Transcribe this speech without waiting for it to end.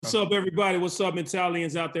What's up, everybody? What's up,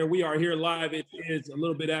 Mentalians out there? We are here live. It is a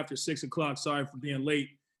little bit after 6 o'clock. Sorry for being late.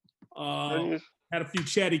 Had a few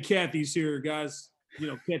chatty Cathys here, guys. You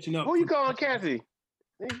know, catching up. Who you calling Kathy?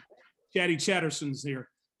 Chatty Chatterson's here.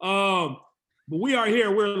 But we are here.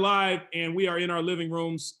 We're live, and we are in our living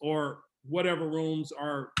rooms or whatever rooms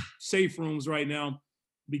are safe rooms right now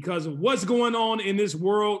because of what's going on in this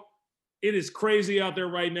world. It is crazy out there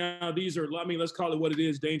right now. These are, I mean, let's call it what it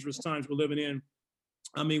is, dangerous times we're living in.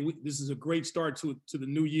 I mean, this is a great start to the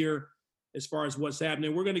new year as far as what's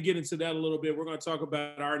happening. We're going to get into that a little bit. We're going to talk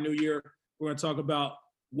about our new year. We're going to talk about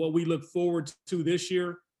what we look forward to this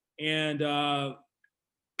year and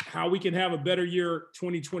how we can have a better year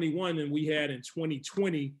 2021 than we had in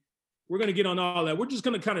 2020. We're going to get on all that. We're just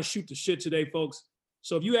going to kind of shoot the shit today, folks.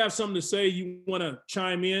 So if you have something to say, you want to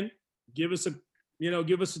chime in, give us a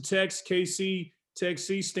text. KC, text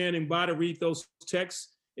C, standing by to read those texts.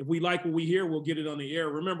 If we like what we hear, we'll get it on the air.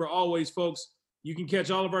 Remember, always, folks, you can catch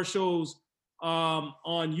all of our shows on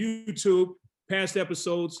YouTube, past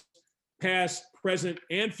episodes, past, present,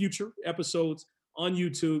 and future episodes on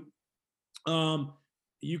YouTube.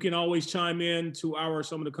 You can always chime in to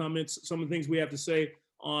some of the comments, some of the things we have to say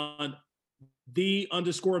on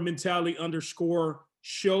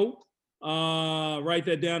 _mentality_show. Write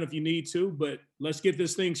that down if you need to, but let's get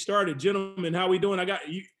this thing started. Gentlemen, how we doing? I got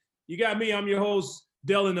you. You got me. I'm your host,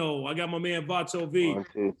 Delano. I got my man Vato V. 1,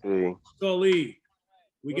 2, 3. Scully.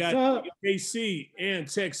 We What's got up? KC and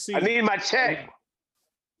Tech C. I need my check.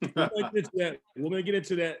 We're gonna get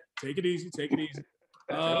into that. Take it easy. Settle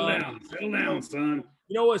down, son.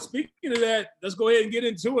 You know what? Speaking of that, let's go ahead and get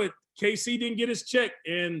into it. KC didn't get his check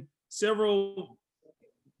and several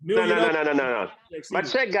million. No. My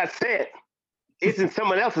check got sent. It's in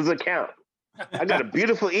someone else's account. I got a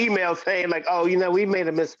beautiful email saying like, "Oh, we made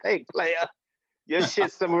a mistake, player. Your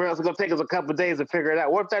shit somewhere else. It's gonna take us a couple of days to figure it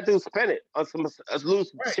out. What if that dude spent it on some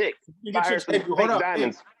loose chick? Buy her some fake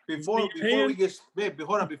diamonds." Before we get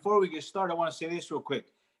started, I want to say this real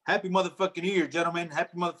quick. Happy motherfucking New Year, gentlemen.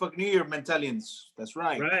 Happy motherfucking New Year, Mentalians. That's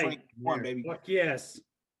right. 2021, baby. Fuck yes.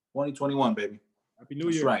 2021, baby. Happy New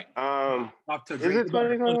That's Year. right. Is it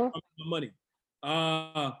 2021? Money.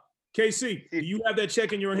 KC, do you have that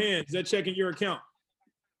check in your hand? Is that check in your account?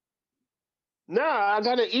 No, I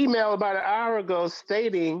got an email about an hour ago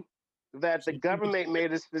stating that the government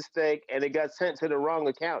made this mistake and it got sent to the wrong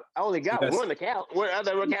account. I only got one account. What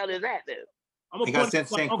other account is that then? It got sent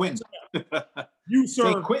to St. Quentin. You,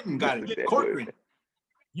 sir. St. Quentin got it. Corcoran.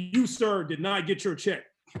 You, sir, did not get your check.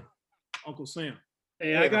 Uncle Sam.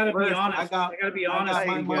 Hey, I gotta be honest. I gotta be honest.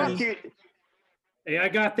 Hey, I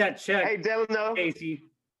got that check. Hey, Delano. Casey.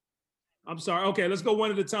 I'm sorry. Okay, let's go one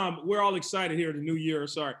at a time. We're all excited here. The new year.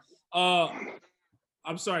 Sorry.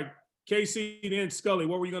 I'm sorry. KC then Scully.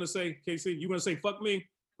 What were you gonna say, KC? You gonna say fuck me?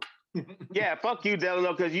 Yeah, fuck you,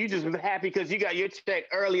 Delano, because you just happy because you got your check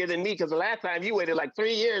earlier than me. Because the last time you waited like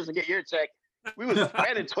 3 years to get your check, we was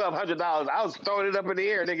spending $1,200. I was throwing it up in the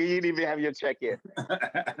air, nigga. You didn't even have your check yet.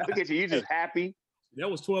 Look at you. You just happy. That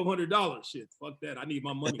was $1,200. Shit. Fuck that. I need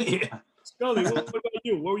my money. Yeah. Scully, what about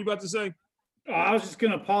you? What were you about to say? Oh, I was just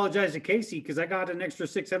gonna apologize to Casey because I got an extra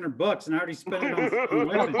 $600 and I already spent it on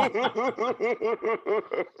weapons.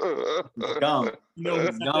 Dumb.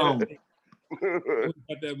 Dumb.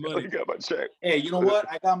 Got that money. You got my check. Hey, you know what?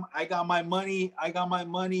 I got my money. I got my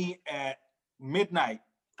money at midnight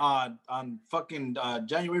on fucking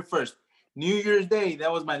January 1st. New Year's Day.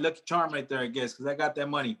 That was my lucky charm right there, I guess, because I got that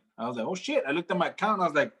money. I was like, oh shit. I looked at my account and I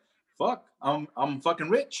was like, fuck, I'm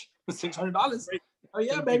fucking rich. $600. Oh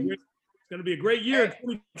yeah, baby. It's gonna be a great year,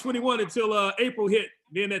 2021 until April hit.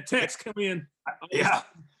 Then that tax come in. Yeah.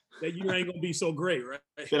 That you ain't gonna be so great, right?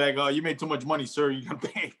 Feel like, oh, you made too much money, sir. You gotta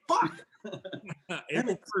pay. Fuck.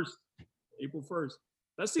 April 1st.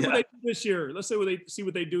 Let's see what they do this year. Let's see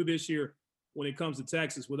what they do this year when it comes to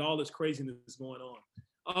taxes with all this craziness going on.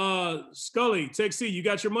 Scully, Tech C, you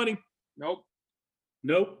got your money? Nope.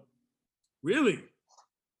 Really?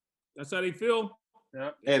 That's how they feel?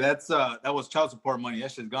 Yeah. Hey, that was child support money.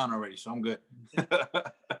 That shit's gone already, so I'm good.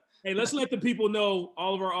 Hey, let's let the people know,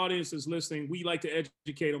 all of our audience is listening. We like to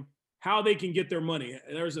educate them how they can get their money.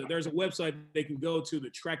 There's a website they can go to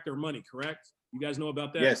track their money, correct? You guys know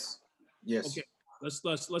about that? Yes. Okay. Let's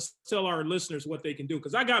tell our listeners what they can do,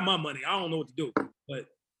 because I got my money. I don't know what to do. But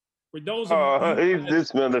for those of you,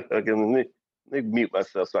 This motherfucker. Let me mute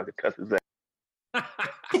myself so I can cuss his ass.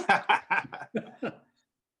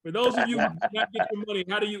 for those of you who do not get your money,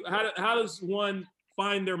 how does one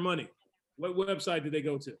find their money? What website did they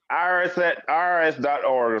go to?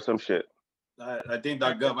 IRS.org or some shit. I think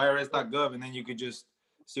 .gov, IRS.gov, and then you could just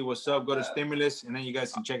see what's up, go to stimulus, and then you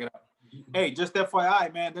guys can check it out. Hey, just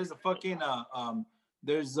FYI, man. There's a fucking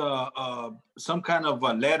there's some kind of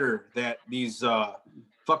a letter that these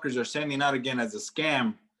fuckers are sending out again as a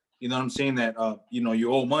scam. You know what I'm saying? That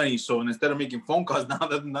you owe money. So instead of making phone calls,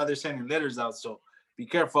 now they're sending letters out. So be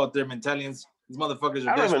careful out there, Mentalians. These motherfuckers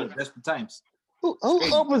are desperate times. Who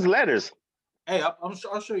opens letters? Hey, I'll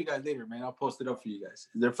show you guys later, man. I'll post it up for you guys.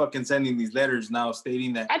 They're fucking sending these letters now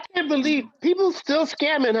stating that. I can't believe people still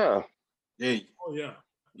scamming, huh? Hey. Oh yeah.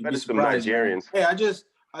 You'd be surprised, Nigerians. Man. Hey,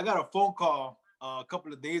 I got a phone call a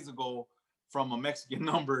couple of days ago from a Mexican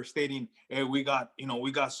number stating, "Hey, we got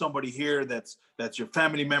somebody here that's your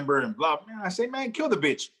family member and blah." Man, I say, man, kill the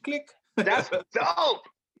bitch. Click. That's dope.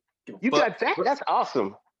 You got that? That's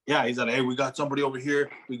awesome. Yeah, he's like, "Hey, we got somebody over here.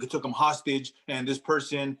 We took him hostage, and this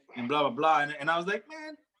person, and blah blah blah." And I was like,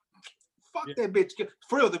 "Man, fuck that bitch."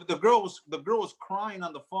 For real, the girl was crying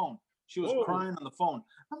on the phone. She was crying on the phone.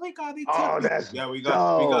 I'm like, "God, they took me." We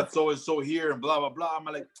got so and so here, and blah blah blah. I'm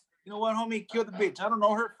like, you know what, homie, kill the bitch. I don't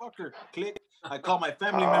know her. Fuck her. Click. I called my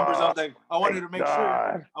family members. I was like, I wanted to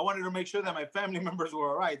make sure that my family members were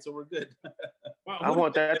all right, so we're good. I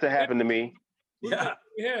want that to happen to me. Yeah,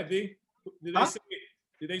 V.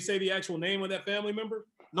 Did they say the actual name of that family member?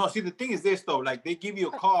 No, see, the thing is this though, like they give you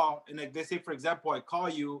a call and like they say, for example, I call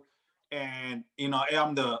you and hey,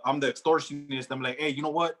 I'm the extortionist. I'm like, hey, you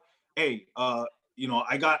know what? Hey, I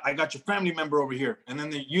got your family member over here. And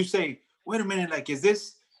then you say, wait a minute, like, is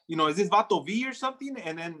this Vato V or something?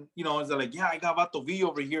 And then, it's like, yeah, I got Vato V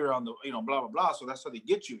over here on the, blah, blah, blah. So that's how they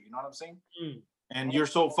get you. You know what I'm saying? And you're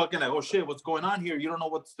so fucking like, oh shit, what's going on here? You don't know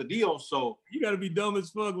what's the deal. So you got to be dumb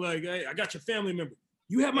as fuck. Like, hey, I got your family member.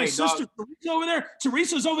 You have my sister Teresa over there.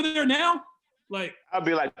 Teresa's over there now. Like, I'll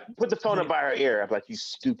be like, put the phone up by her ear. I'm like, you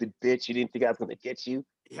stupid bitch. You didn't think I was gonna get you?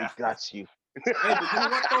 Yeah, I got you. Hey, but you know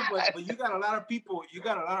what though? But you got a lot of people. You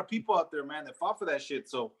got a lot of people out there, man, that fought for that shit.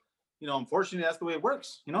 So, unfortunately, that's the way it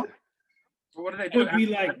works. So what did I do?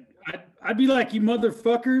 I'd be like, you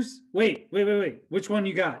motherfuckers. Wait. Which one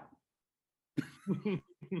you got?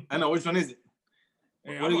 I know, which one is it?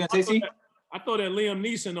 Hey, what are you gonna say? I throw that Liam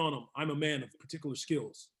Neeson on him. I'm a man of particular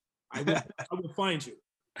skills. I will find you.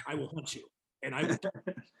 I will hunt you. And I will,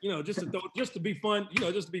 just to be fun,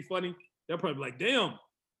 just to be funny. They'll probably be like, damn.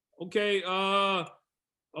 Okay,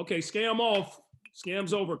 scam off.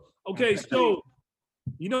 Scam's over. Okay, so,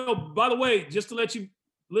 by the way, just to let you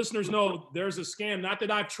listeners know, there's a scam. Not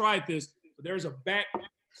that I've tried this, but there's a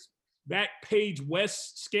Backpage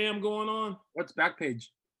West scam going on. What's Backpage?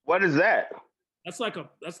 What is that? That's like a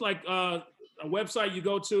website you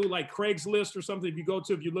go to, like Craigslist or something. If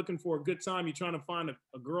you're looking for a good time, you're trying to find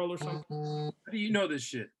a girl or something. How do you know this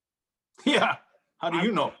shit? Yeah. How do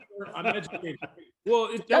you know? I'm educated. Well,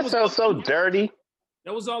 that sounds so dirty.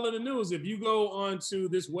 That was all in the news. If you go onto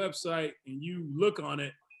this website and you look on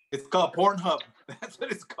it, it's called Pornhub. That's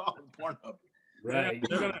what it's called, Pornhub. Right.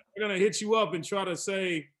 They're gonna hit you up and try to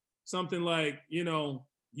say something like, you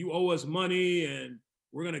owe us money and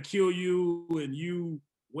we're gonna kill you and you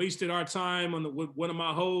wasted our time on with one of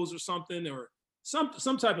my hoes or something, or some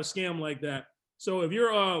type of scam like that. So if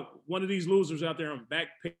you're one of these losers out there on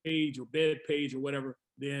Backpage or Bedpage or whatever,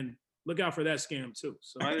 then look out for that scam too.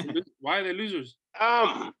 So why are they losers?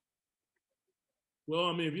 Well,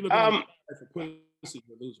 I mean, if you look at for pussy,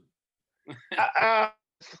 you're a loser.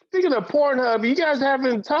 Speaking of Pornhub, you guys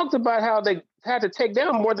haven't talked about how they had to take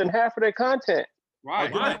down more than half of their content.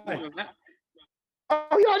 Right.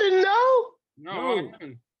 Oh, y'all didn't know? No.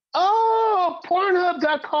 Oh, Pornhub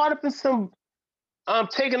got caught up in some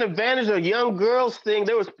taking advantage of young girls thing.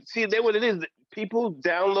 What it is. People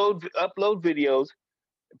upload videos.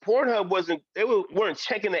 Pornhub weren't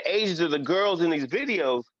checking the ages of the girls in these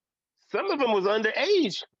videos. Some of them was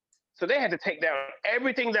underage. So they had to take down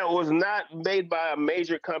everything that was not made by a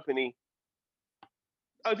major company.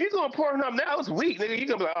 Oh, if you go on Pornhub now, it's weak, nigga. You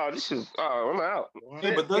gonna be like, I'm out.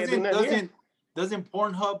 Yeah, but doesn't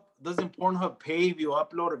Pornhub pay if you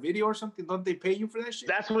upload a video or something? Don't they pay you for that shit?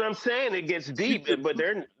 That's what I'm saying. It gets deep, but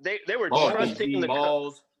they were trusting the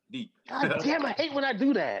balls deep. God damn, I hate when I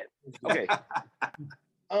do that. Okay.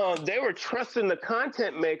 They were trusting the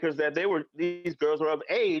content makers that these girls were of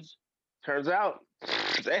age. Turns out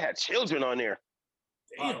they had children on there.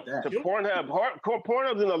 Damn.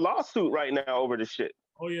 Pornhub's in a lawsuit right now over the shit.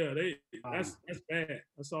 Oh yeah, that's bad.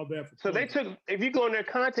 That's all bad for. So if you go on their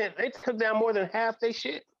content, they took down more than half their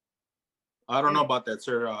shit. I don't know about that,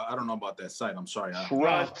 sir. I don't know about that site. I'm sorry.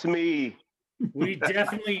 Trust me. We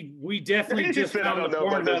definitely just found the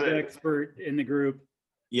Pornhub expert in the group.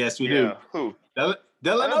 Yes, we do. Who?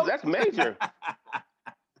 Delano? That's major.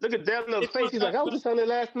 Look at Delano's face. He's like, I was just on it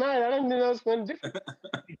last night. I didn't know it was going to different.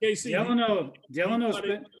 Casey, Delano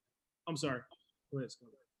spent I'm sorry. Go ahead, Scott.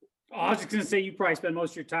 Oh, I was just gonna say you probably spend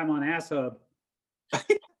most of your time on Ass Hub.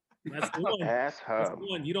 That's the one. Ass That's hub. the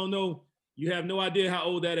one. You don't know. You have no idea how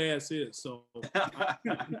old that ass is. So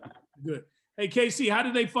good. Hey, KC, how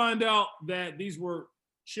did they find out that these were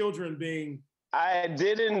children being? I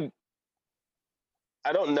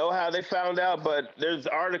don't know how they found out, but there's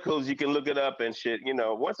articles you can look it up and shit. You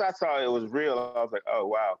know, once I saw it was real, I was like, oh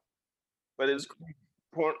wow. But it's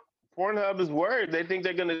Pornhub is worried. They think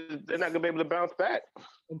they're not gonna be able to bounce back.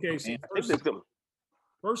 Okay, so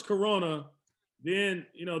first Corona, then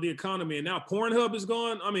the economy, and now Pornhub is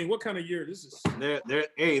gone. I mean, what kind of year this is?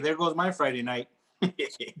 There goes my Friday night.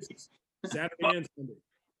 Saturday and Sunday.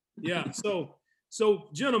 Yeah. So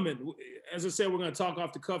gentlemen, as I said, we're going to talk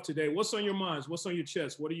off the cuff today. What's on your minds? What's on your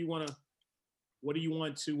chest? What do you want to?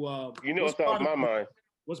 What's off my mind?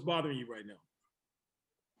 What's bothering you right now?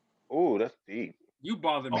 Oh, that's deep. You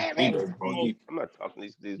bother me. I'm not talking to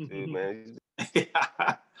these dudes, man.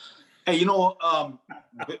 Hey, well,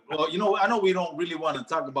 I know we don't really want to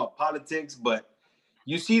talk about politics, but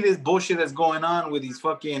you see this bullshit that's going on with these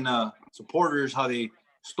fucking supporters, how they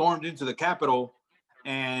stormed into the Capitol,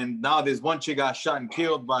 and now this one chick got shot and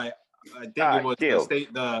killed by, I think it was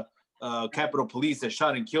the Capitol Police that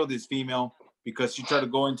shot and killed this female because she tried to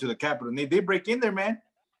go into the Capitol. And they break in there, man.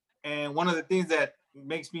 And one of the things that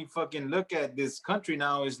makes me fucking look at this country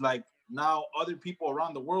now is like, now other people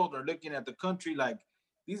around the world are looking at the country like,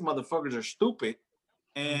 these motherfuckers are stupid.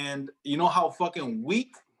 And you know how fucking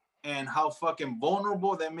weak and how fucking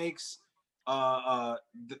vulnerable that makes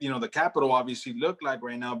the Capitol obviously look like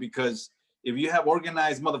right now, because if you have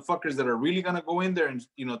organized motherfuckers that are really gonna go in there and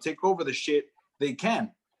take over the shit, they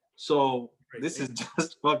can. So this is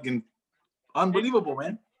just fucking unbelievable,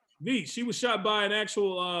 man. V, she was shot by an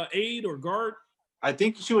actual aide or guard. I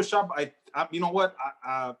think she was shot by. You know what?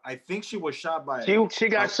 I think she was shot by. She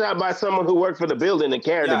got shot by someone who worked for the building and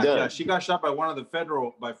carried a gun. Yeah, she got shot by one of the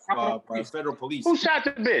federal federal police. Who shot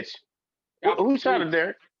the bitch? Who shot her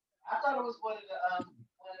there? I thought it was one of the cops.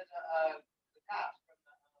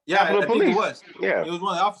 Yeah, I think it was. Yeah, it was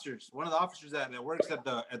one of the officers. One of the officers that works at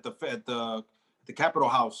the Capitol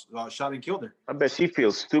House shot and killed her. I bet she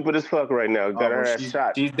feels stupid as fuck right now. Got her ass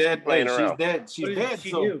shot. She's dead. She's dead. She's dead.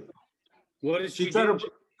 So what did she try do?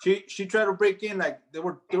 She tried to break in, like they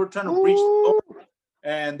were trying to breach the door,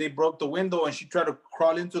 and they broke the window, and she tried to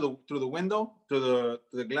crawl through the window, to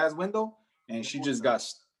the glass window, and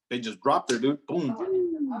they just dropped her, dude. Boom.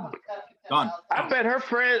 Gone. I bet her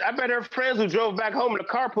friends who drove back home in the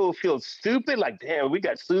carpool feel stupid. Like, damn, we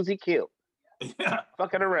got Susie killed. Yeah.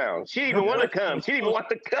 Fucking around. She didn't even want to come. She didn't even want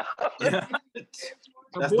to come. Yeah.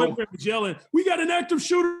 Her boyfriend was yelling, "We got an active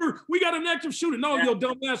shooter! We got an active shooter!" No, your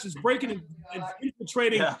dumb ass is breaking and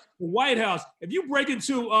infiltrating the White House. If you break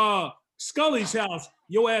into Scully's house,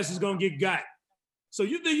 your ass is gonna get got. So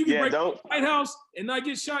you think you can break into the White House and not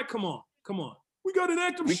get shot? Come on. We got an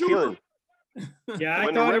active shooter. Yeah,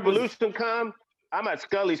 when the revolution comes, I'm at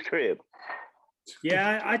Scully's crib.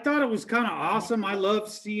 Yeah, I thought it was kind of awesome. I love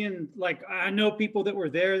seeing, I know people that were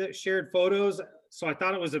there that shared photos, so I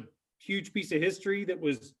thought it was a huge piece of history that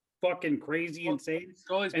was fucking crazy, insane.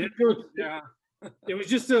 And it was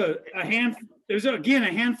just a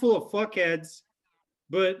handful of fuckheads,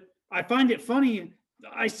 but I find it funny.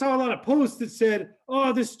 I saw a lot of posts that said,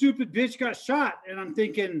 "Oh, this stupid bitch got shot," and I'm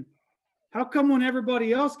thinking, how come when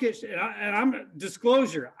everybody else gets, and I'm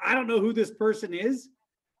disclosure, I don't know who this person is,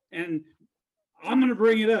 and I'm going to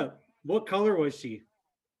bring it up. What color was she?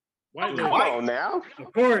 White. Now?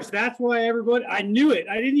 Of course, that's why everybody. I knew it.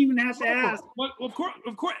 I didn't even have to ask. Well, of course,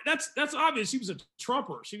 that's obvious. She was a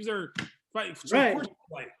Trumper. She was there fighting for Right.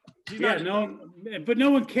 But no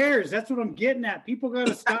one cares. That's what I'm getting at. People got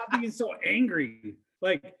to stop being so angry.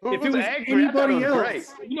 Like, if it was anybody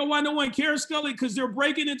else. You know why no one cares, Scully? Because they're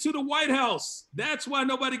breaking into the White House. That's why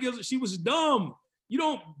nobody gives it. She was dumb. You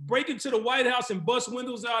don't break into the White House and bust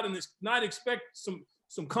windows out and not expect some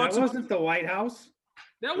consequence. That wasn't the White House.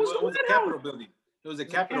 That was the White Capitol House. building. It was a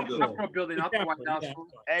Capitol building. Capitol building, not the White House.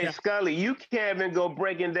 Hey, Scully, you can't even go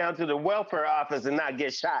breaking down to the welfare office and not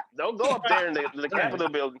get shot. Don't go up there in the Capitol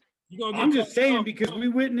building. I'm just saying, because we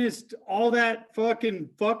witnessed all that fucking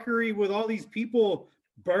fuckery with all these people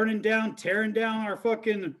burning down, tearing down our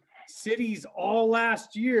fucking cities all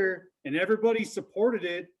last year, and everybody supported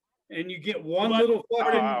it. And you get one little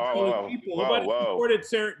fucking people. Nobody supported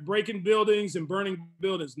breaking buildings and burning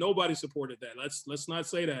buildings. Nobody supported that. Let's not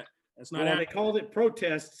say that. That's not. Well, they called it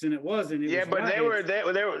protests, and it wasn't. It was but riots.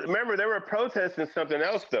 they were. Remember, they were protesting something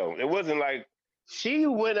else though. It wasn't like she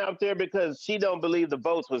went out there because she don't believe the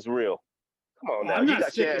votes was real. Come on now, I'm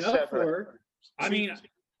not sticking up for her. I mean,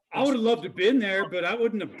 I would have loved to have been there, but I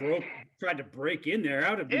wouldn't have tried to break in there.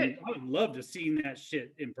 I would love to have seen that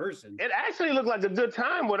shit in person. It actually looked like a good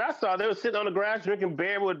time. What I saw, they were sitting on the grass drinking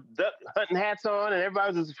beer with duck hunting hats on, and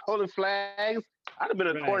everybody was just holding flags. I'd have been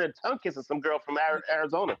in a corner and tongue kissing some girl from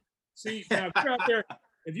Arizona. See, now,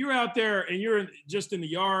 if you're out there and you're just in the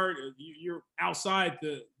yard, you're outside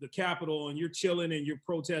the Capitol and you're chilling and you're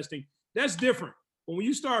protesting, that's different. But when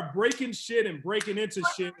you start breaking shit and breaking into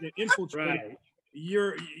shit and infiltrating,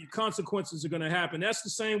 your consequences are going to happen. That's the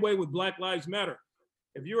same way with Black Lives Matter.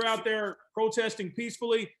 If you're out there protesting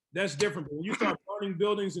peacefully, that's different. But when you start burning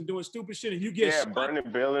buildings and doing stupid shit and you get shot,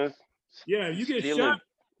 burning buildings. Yeah, you get shot.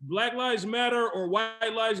 Black Lives Matter or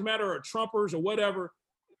White Lives Matter or Trumpers or whatever,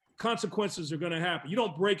 consequences are going to happen. You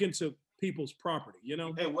don't break into people's property, you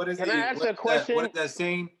know? Hey, what is Can I ask a question? What is that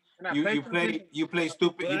saying? You play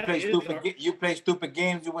stupid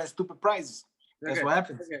games, you win stupid prizes. That's what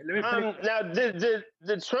happens. Now, did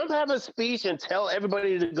Trump have a speech and tell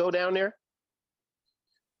everybody to go down there?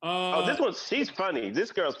 She's funny.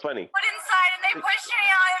 This girl's funny. Went inside and they pushed me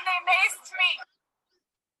out and they maced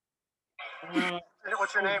me.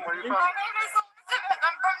 What's your name? Where are you from? My name is Elizabeth.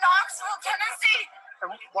 I'm from Knoxville, Tennessee. And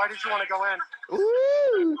why did you want to go in?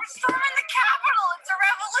 Ooh. We're storming the Capitol. It's a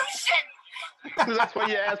revolution. That's why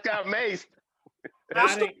your ass got maced. They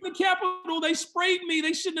stormed the Capitol. They sprayed me.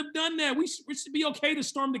 They shouldn't have done that. We should be okay to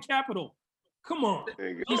storm the Capitol. Come on.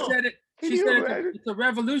 She said it. She said it's a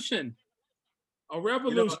revolution. A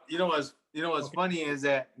revolution. You know what's funny is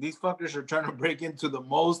that these fuckers are trying to break into the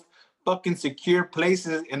most fucking secure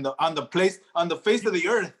places on the face of the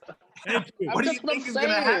earth. Thank you. What do you think is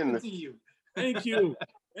gonna happen to you? Thank you.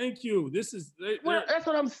 Thank you. This is that's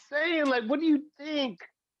what I'm saying. Like, what do you think?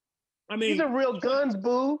 I mean, these are real guns,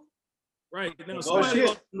 boo. Right. Now,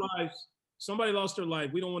 somebody lost their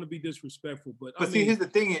life. We don't want to be disrespectful, but see, here's the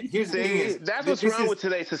thing. That's what's wrong with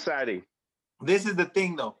today's society. This is the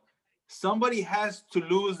thing, though. Somebody has to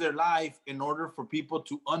lose their life in order for people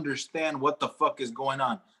to understand what the fuck is going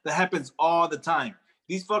on. That happens all the time.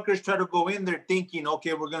 These fuckers try to go in there thinking,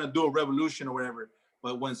 okay, we're gonna do a revolution or whatever.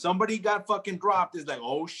 But when somebody got fucking dropped, it's like,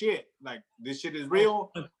 oh shit, like this shit is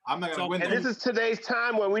real. I'm not gonna win. And this is today's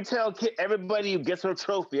time when we tell everybody gets a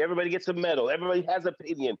trophy, everybody gets a medal, everybody has an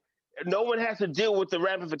opinion. No one has to deal with the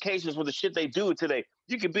ramifications with the shit they do today.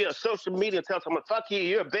 You could be on social media and tell someone, fuck you,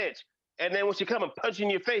 you're a bitch. And then when she come and punch you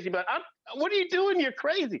in your face, you're like, what are you doing? You're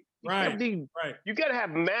crazy. You gotta have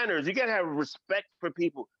manners. You gotta have respect for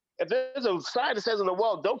people. If there's a sign that says on the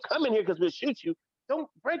wall, don't come in here because we'll shoot you, don't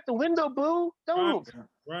break the window, boo. Don't.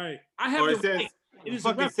 Right. I have it says, if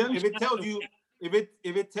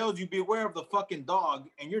it tells you beware of the fucking dog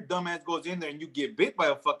and your dumb ass goes in there and you get bit by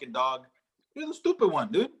a fucking dog, you're the stupid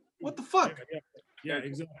one, dude. What the fuck? Yeah,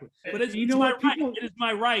 exactly. But it is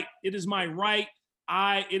my right. It is my right.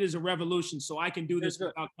 It is a revolution, so I can do this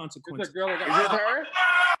without consequences. Is it her?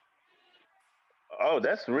 Oh,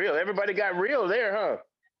 that's real. Everybody got real there, huh?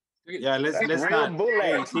 Yeah, let's real not.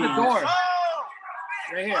 bullet. The door.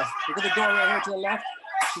 Right here. Look at the door right here to the left.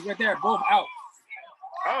 She's right there. Boom, out.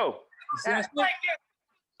 Oh. You see that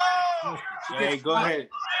shit? Hey, go ahead.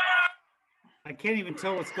 I can't even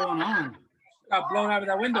tell what's going on. She got blown out of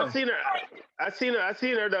that window. I seen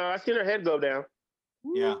her though. I seen her head go down.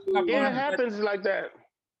 Yeah. Yeah, it happens like that.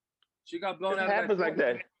 She got blown out. It happens like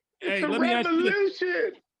that. Hey, it's a let me ask you this.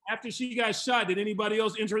 revolution. After she got shot, did anybody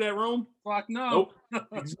else enter that room? Fuck no. Nope.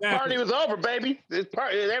 Exactly. Party was over, baby. This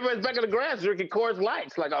party, everybody's back in the grass drinking Coors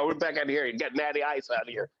Lights. Like, oh, we're back out here and get natty ice out of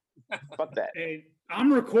here. Fuck that. Hey,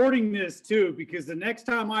 I'm recording this too because the next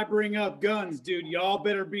time I bring up guns, dude, y'all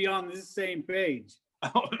better be on this same page.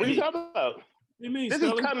 What are you talking about? What do you mean, This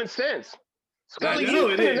Scully? is common sense. I Scully, know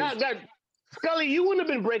it is. Scully, you wouldn't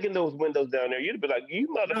have been breaking those windows down there. You'd have been like, you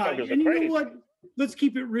motherfuckers and are crazy. you know what? Let's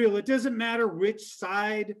keep it real. It doesn't matter which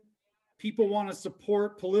side people want to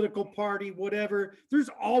support, political party, whatever. There's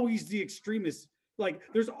always the extremists. Like,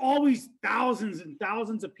 there's always thousands and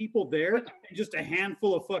thousands of people there and just a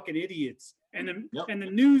handful of fucking idiots. And the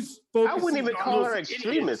news focuses I wouldn't even on call those her idiots.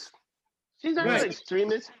 extremist. She's not an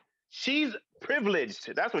extremist. She's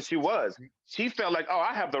privileged. That's what she was. She felt like, oh,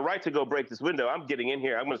 I have the right to go break this window. I'm getting in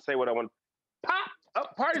here. I'm going to say what I want. Pop. Oh,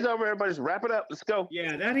 party's over. Everybody just wrap it up. Let's go.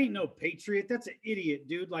 Yeah, that ain't no patriot. That's an idiot,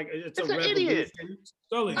 dude. Like, it's a an revolution. idiot.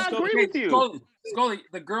 Scully, I agree with you. Scully,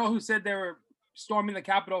 the girl who said they were storming the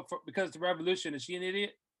Capitol because it's a revolution, is she an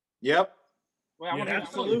idiot? Yep. Well, Yeah,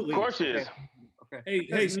 absolutely. Of course she is. Okay. Hey,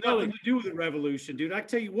 It has Scully. nothing to do with the revolution, dude. I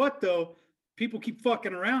tell you what, though, people keep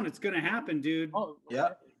fucking around. It's gonna happen, dude. Oh, Yeah.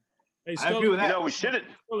 Hey, I agree with You that. know, we should have.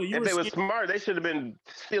 Scully, If they were smart, they should have been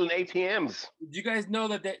stealing ATMs. Did you guys know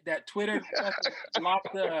that Twitter lost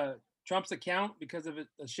Trump's account because of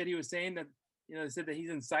the shit he was saying that they said that he's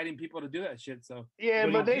inciting people to do that shit. So yeah,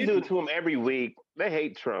 but they do it to him every week. They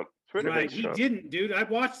hate Trump. Twitter right, hates he Trump. didn't, dude. I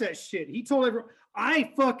watched that shit. He told everyone.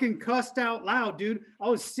 I fucking cussed out loud, dude. I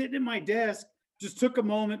was sitting at my desk, just took a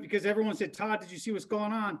moment because everyone said, "Todd, did you see what's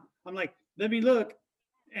going on?" I'm like, "Let me look,"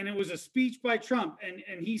 and it was a speech by Trump,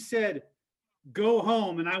 and he said, "Go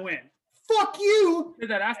home," and I went, "Fuck you!" He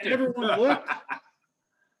said that after. And everyone looked.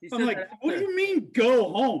 I'm like, "What do you mean,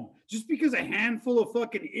 go home?" Just because a handful of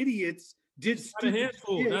fucking idiots did stupid a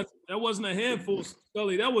handful. shit. That wasn't a handful,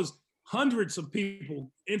 Scully. That was hundreds of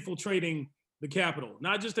people infiltrating the Capitol.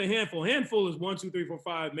 Not just a handful. A handful is 1, 2, 3, 4,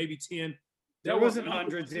 5, maybe 10. There wasn't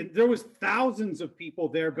hundreds. There was thousands of people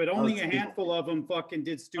there, but only a handful of them fucking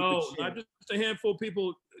did stupid shit. Not just a handful of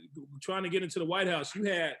people trying to get into the White House. You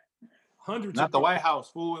had hundreds. Not the White House,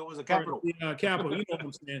 fool. It was a Capitol. The Capitol. You know what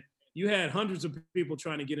I'm saying? You had hundreds of people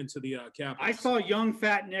trying to get into the Capitol. I saw young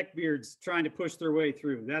fat neckbeards trying to push their way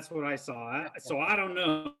through. That's what I saw. So I don't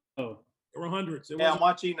know. There were hundreds. I'm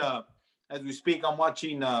watching. As we speak, I'm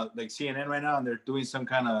watching like CNN right now, and they're doing some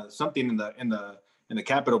kind of something in the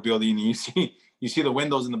Capitol building, and you see the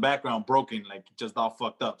windows in the background broken, like just all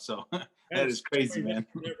fucked up. So that is crazy, man.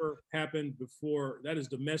 Never happened before. That is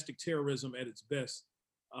domestic terrorism at its best.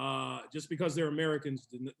 Just because they're Americans,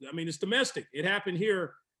 I mean, it's domestic. It happened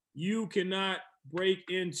here. You cannot break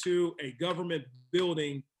into a government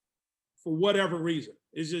building for whatever reason.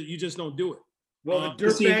 You just don't do it. Well, the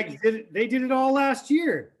dirtbags did it. They did it all last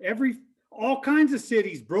year. All kinds of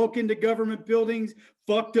cities broke into government buildings,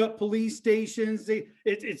 fucked up police stations.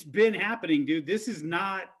 It's been happening, dude. This is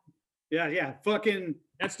not. Yeah. Fucking.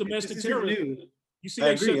 That's domestic terrorism. You see, I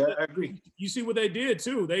agree. You see what they did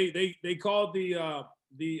too. They called the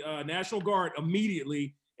National Guard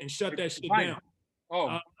immediately and shut that shit down.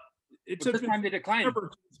 It took this time they declined to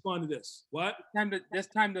respond to this. What? This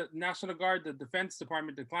time the National Guard, the Defense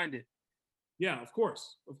Department declined it. Yeah, of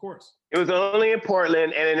course. It was only in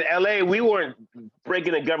Portland, and in LA, we weren't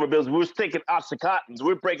breaking the government buildings. We were sticking Oxycontins. We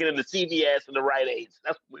were breaking into CVS and the Rite Aids.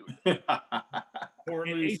 That's what we were.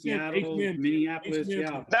 Portland, Seattle, Minneapolis.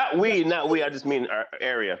 Yeah. Not we. I just mean our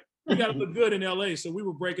area. We got to look good in LA, so we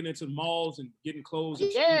were breaking into malls and getting clothes.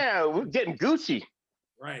 And yeah, we're getting Gucci.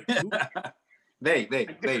 Right. They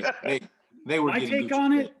were. My take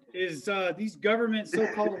on it is these government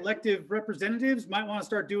so-called elective representatives might want to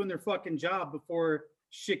start doing their fucking job before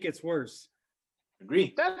shit gets worse.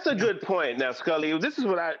 Agree. That's a good point. Now, Scully, this is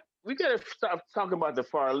what we got to stop talking about the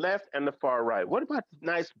far left and the far right. What about the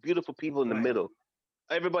nice, beautiful people in the middle?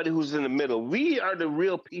 Everybody who's in the middle. We are the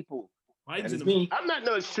real people. I'm not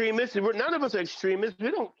no extremist. None of us are extremists.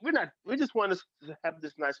 We just want to have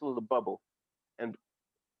this nice little bubble. And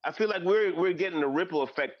I feel like we're getting a ripple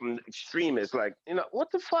effect from extremists. Like, what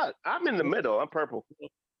the fuck? I'm in the middle. I'm purple.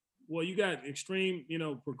 Well, you got extreme,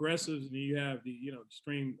 progressives, and you have the,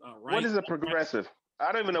 extreme right. What is a progressive?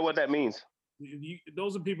 I don't even know what that means.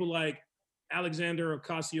 Those are people like Alexander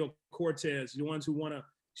Ocasio-Cortez, the ones who want to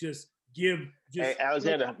just give. Hey,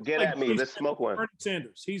 Alexander, get at me. Let's smoke one.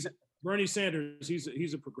 Bernie Sanders.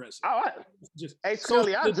 He's a progressive. All right. Hey,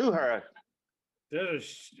 Scully, I'll do her.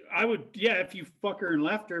 I would, if you fuck her and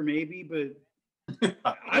left her, maybe, but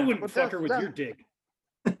I wouldn't fuck her with your dick.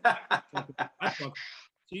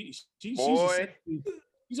 She's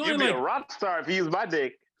only like a rock star if you use my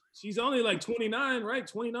dick. She's only like 29, right?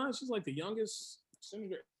 29. She's like the youngest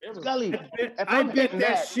senator ever. Scully, I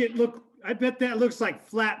bet that looks like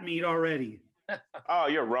flat meat already. Oh,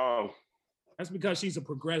 you're wrong. That's because she's a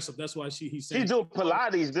progressive. That's why he's saying she's doing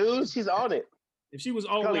Pilates, dude. She's on it. If she was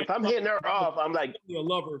Scully, if I'm hitting her off, I'm like,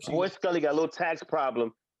 boy, Scully got a little tax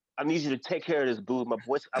problem. I need you to take care of this, boo. My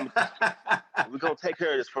boy, we're gonna take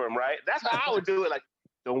care of this for him, right? That's how I would do it. Like,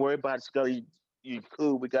 don't worry about it, Scully. You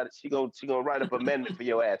cool. We got it. She gonna write up an amendment for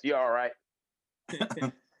your ass. You all right?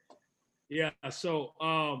 Yeah. So,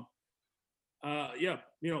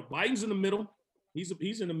 Biden's in the middle. He's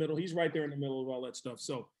in the middle. He's right there in the middle of all that stuff.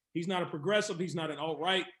 So he's not a progressive. He's not an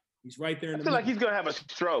alt-right. He's right there in the middle. I feel like he's gonna have a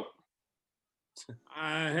stroke.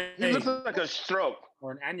 He looks like a stroke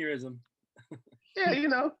or an aneurysm. Yeah, in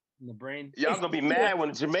the brain. Y'all gonna be mad when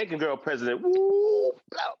the Jamaican girl president. Woo,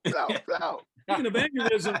 blow, blow, blow.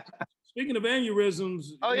 Speaking of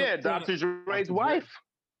aneurysms. Oh yeah, Dr. Dre's wife.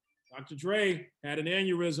 Dr. Dre had an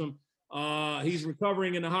aneurysm. He's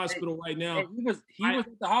recovering in the hospital right now. He was at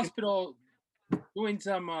the hospital doing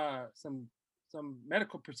some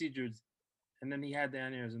medical procedures, and then he had the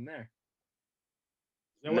aneurysm there.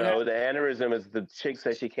 No, the aneurysm is the chick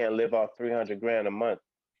says she can't live off $300,000 a month.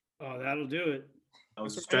 Oh, that'll do it. That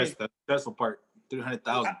was the stressful part.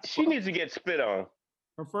 300,000. She needs to get spit on.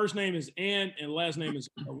 Her first name is Ann and last name is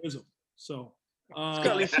Rizzo. So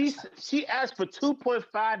Scully, she asked for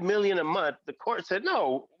 2.5 million a month. The court said,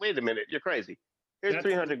 no, wait a minute, you're crazy. Here's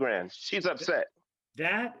 300 grand. She's upset.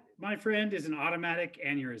 That, my friend, is an automatic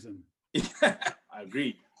aneurysm. I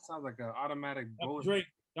agree. Sounds like an automatic bullet.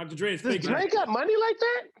 Dr. Dre is Does faking. Dre got money like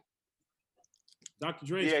that? Dr.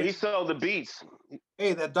 Dre. Yeah, he sold the beats.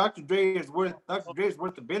 Hey, that Dr. Dre is worth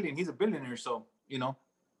 $1 billion. He's a billionaire, so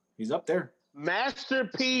he's up there. Master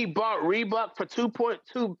P bought Reebok for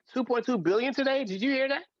 2.2 billion today. Did you hear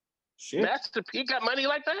that? Shit. Master P got money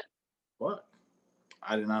like that? What?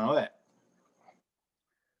 I did not know that.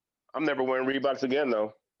 I'm never wearing Reeboks again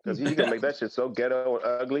though, because he's gonna make that shit so ghetto and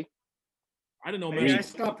ugly. I didn't know, Hey, man. I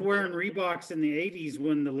stopped wearing Reeboks in the 80s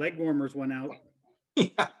when the leg warmers went out.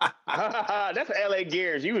 That's LA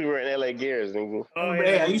Gears. You was wearing LA Gears, nigga. Oh,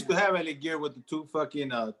 Hey, yeah. I used to have LA Gear with the two fucking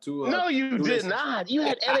No, you did not. You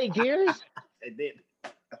had LA Gears? I did.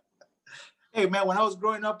 Hey man, when I was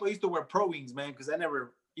growing up, I used to wear Pro Wings, man, because I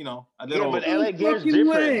never, a little. Yeah, but LA Gears fucking different,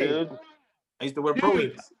 way. dude. I used to wear Pro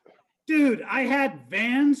Wings. Dude, I had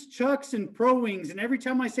Vans, Chucks, and Pro Wings, and every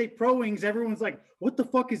time I say Pro Wings, everyone's like, "What the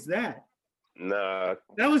fuck is that?" Nah.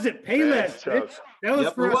 That was at Payless. Chucks. That was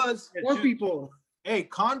Yep, for it was. poor people. Hey,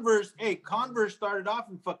 Converse started off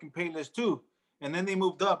in fucking Payless too, and then they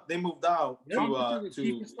moved up. They moved out Converse were the to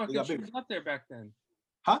cheapest they fucking got bigger. shoes out there back then.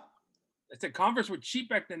 Huh? I said Converse were cheap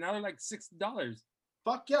back then. Now they're like $6.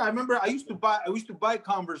 Fuck yeah! I remember I used to buy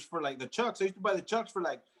Converse for like the Chucks. I used to buy the Chucks for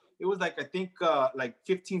like it was like I think like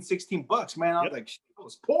 $15-$16, man. I was like, I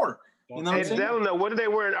was poor. You know what I'm Hey, saying? Delano, what did they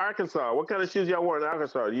wear in Arkansas? What kind of shoes y'all wore in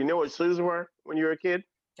Arkansas? Do you know what shoes were when you were a kid?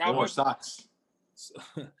 They wore socks.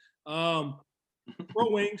 Pro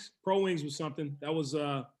Wings was something that was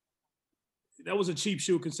a cheap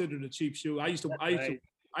shoe, considered a cheap shoe. I used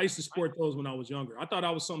to sport those when I was younger. I thought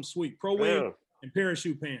I was something sweet. Pro Wing and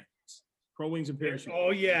parachute pants. Pro Wings and parachute.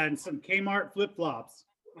 Oh yeah, and some Kmart flip flops.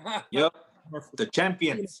 Yep. The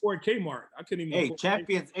Champions. Afford Kmart. I couldn't even. Hey,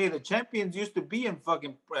 Champions. Hey, the Champions used to be in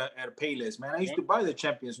fucking at a Payless, man. I used to buy the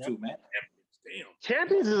Champions too, man. Damn.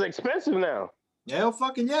 Champions is expensive now. Yeah,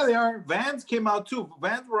 fucking yeah, they are. Vans came out too.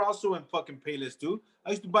 Vans were also in fucking Payless too. I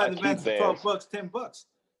used to buy the Vans for $12, $10,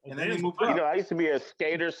 and then they moved up. You know, I used to be a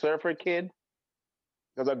skater, surfer kid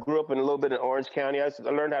because I grew up in a little bit in Orange County. I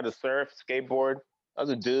learned how to surf, skateboard. I was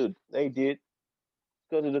a dude. They did.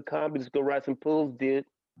 Go to the comedy, just go ride some pools, dude.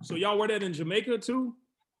 So y'all wear that in Jamaica too?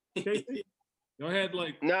 Y'all had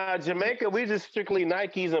like Jamaica, we just strictly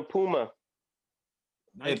Nikes and Puma.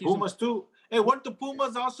 Hey, Pumas too. Hey, weren't the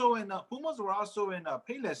Pumas also in Pumas were also in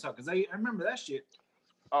Payless? Because I remember that shit.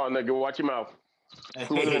 Oh, nigga, watch your mouth.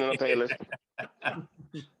 Pumas in a Payless.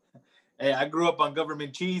 Hey, I grew up on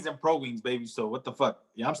government cheese and Pro Wings, baby. So what the fuck?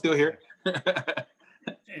 Yeah, I'm still here.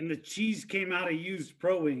 And the cheese came out of used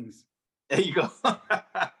Pro Wings. There you go.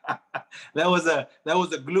 that was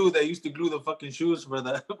a glue that used to glue the fucking shoes for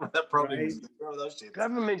the Pro Wings. Those shit.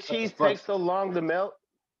 Government cheese takes so long to melt.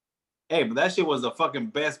 Hey, but that shit was the fucking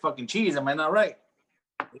best fucking cheese. Am I not right?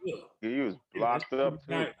 You was locked up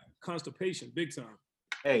too. Constipation, big time.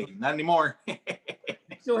 Hey, not anymore.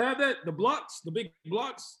 Still have that? The blocks, the big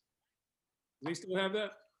blocks. They still have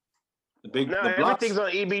that? No, everything's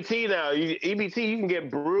on EBT now. EBT, you can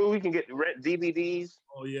get brew, you can get rent DVDs.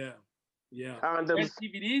 Oh yeah, yeah. Condoms. Rent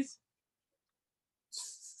DVDs?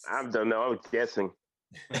 I don't know. I was guessing.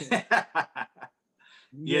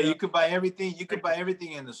 Yeah, you could buy everything. You could buy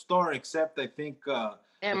everything in the store except I think.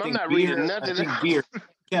 Damn, I'm not beer, reading nothing. I think beer. You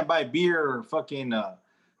can't buy beer or fucking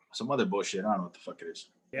some other bullshit. I don't know what the fuck it is.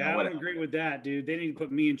 Yeah, I don't agree with that, dude. They need to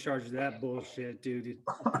put me in charge of that bullshit, dude. You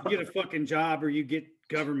get a fucking job or you get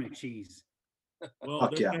government cheese. Well,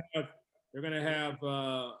 they're gonna have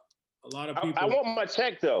a lot of people. I want my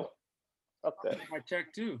check though. Okay. My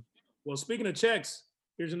check too. Well, speaking of checks,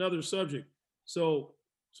 here's another subject. So,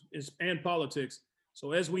 and politics.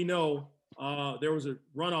 So, as we know, there was a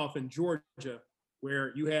runoff in Georgia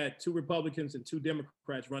where you had 2 Republicans and 2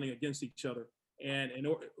 Democrats running against each other, and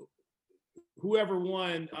whoever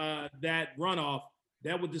won that runoff,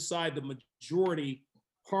 that would decide the majority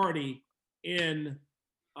party in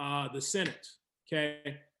the Senate.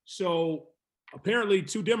 Okay, so apparently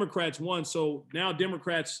 2 Democrats won. So now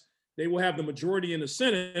Democrats, they will have the majority in the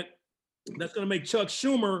Senate. That's going to make Chuck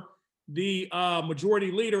Schumer the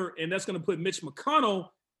majority leader, and that's going to put Mitch McConnell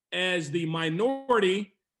as the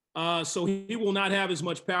minority. So he will not have as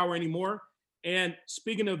much power anymore. And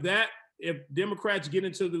speaking of that, if Democrats get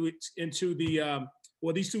into the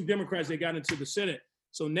well, these 2 Democrats, they got into the Senate.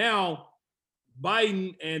 So now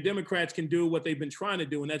Biden and Democrats can do what they've been trying to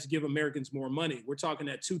do, and that's give Americans more money. We're talking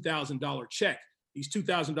that $2,000 check, these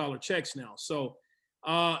 $2,000 checks now. So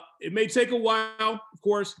It may take a while, of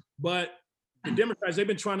course, but the Democrats, they've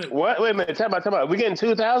been trying to. What? Wait a minute. Talk about. We getting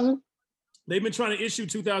 2,000? They've been trying to issue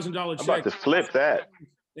 $2,000 checks. I'm about to flip that.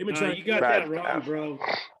 They've been trying. You got that wrong, bro.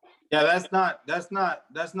 Yeah, that's not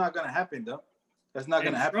gonna happen, though. That's not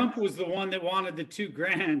gonna happen. Trump was the one that wanted the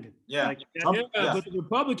 $2,000. Yeah, like, Trump, but the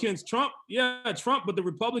Republicans, Trump, but the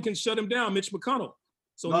Republicans shut him down. Mitch McConnell.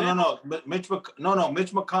 So no. But Mitch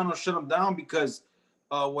McConnell shut him down because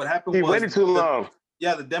what happened was he waited too long.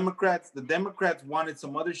 The Democrats wanted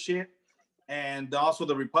some other shit, and also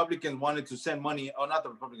the Republicans wanted to send money. Oh, not the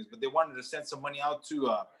Republicans, but they wanted to send some money out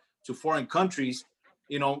to foreign countries,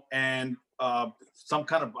 and some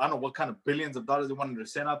kind of, I don't know what kind of billions of dollars they wanted to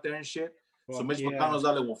send out there and shit. So Mitch McConnell's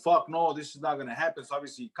like, well, fuck no, this is not gonna happen. So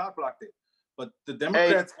obviously he cock-blocked it. But the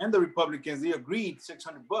Democrats and the Republicans, they agreed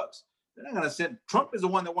 $600. They're not gonna send. Trump is the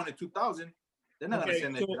one that wanted 2,000. They're not gonna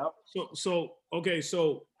send that out. So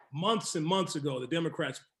months and months ago, the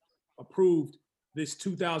Democrats approved this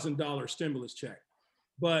 $2,000 stimulus check,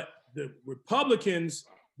 but the Republicans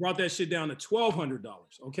brought that shit down to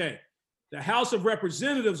 $1,200. Okay, the House of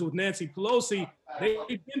Representatives with Nancy Pelosi,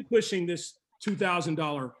 they've been pushing this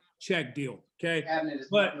 $2,000 check deal. Okay,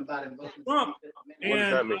 but Trump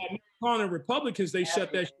and Republicans, they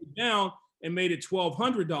shut that shit down and made it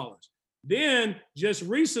 $1,200. Then just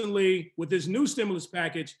recently with this new stimulus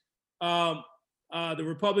package, the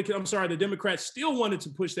Democrats still wanted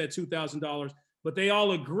to push that $2,000, but they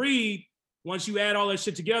all agreed once you add all that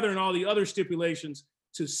shit together and all the other stipulations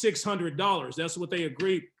to $600. That's what they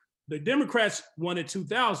agreed. The Democrats wanted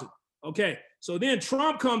 $2,000. Okay, so then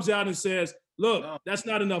Trump comes out and says, look, that's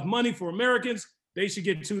not enough money for Americans. They should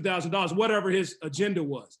get $2,000, whatever his agenda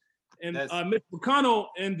was. And Mitch McConnell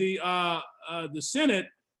and the Senate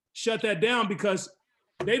shut that down because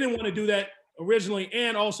they didn't want to do that originally,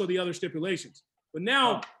 and also the other stipulations. But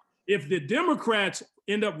now, if the Democrats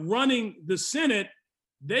end up running the Senate,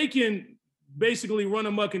 they can basically run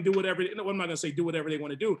amok and do whatever. I'm not going to say do whatever they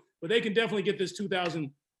want to do, but they can definitely get this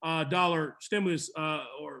 $2,000 stimulus.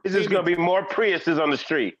 Or it's just going to be more Priuses on the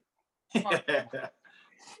street.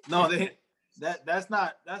 No, that's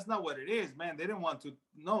not what it is, man. They didn't want to.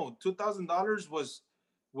 No, $2,000 was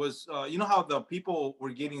you know how the people were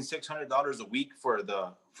getting $600 a week for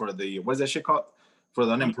the what is that shit called, for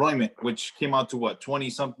the unemployment, which came out to what,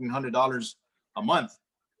 $20-something $100 a month.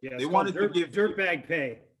 Yeah, they wanted to give dirtbag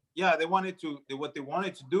pay. Yeah, what they wanted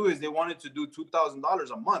to do is they wanted to do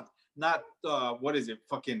 $2,000 a month, not what is it,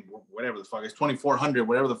 fucking whatever the fuck, it's $2,400,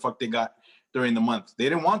 whatever the fuck they got during the month. They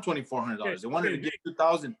didn't want $2,400. They wanted to give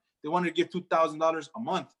 $2,000. They wanted to give $2,000 a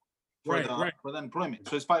month for the unemployment.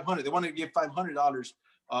 So it's $500. They wanted to give $500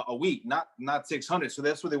 a week, not $600. So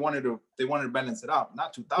that's what they wanted to balance it out,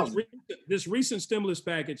 not $2,000. This recent stimulus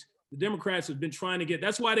package, the Democrats have been trying to get.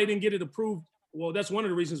 That's why they didn't get it approved. Well, that's one of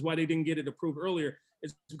the reasons why they didn't get it approved earlier.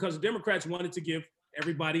 It's because the Democrats wanted to give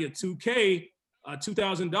everybody a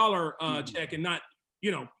 $2,000 check and not,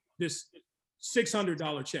 this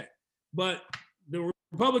 $600 check. But the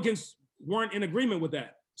Republicans weren't in agreement with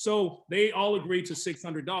that. So they all agreed to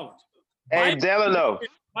 $600. Hey, Delano.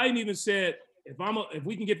 Biden even said, if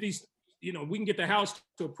we can get these, we can get the House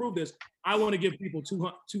to approve this, I want to give people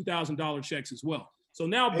 $2,000 checks as well. So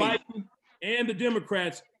now Biden and the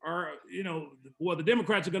Democrats are, the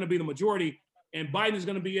Democrats are going to be the majority, and Biden is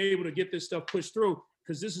going to be able to get this stuff pushed through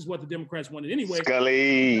because this is what the Democrats wanted anyway.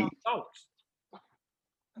 Scully.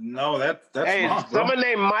 No, that's wrong, someone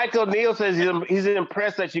named Michael Neal says he's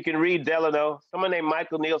impressed that you can read, Delano. Someone named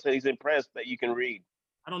Michael Neal said he's impressed that you can read.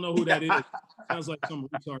 I don't know who that is. Sounds like some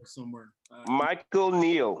retard somewhere. Michael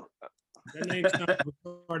Neal. That name sounds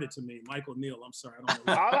retarded to me. Michael Neal. I'm sorry. I don't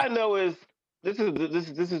know. All I know is this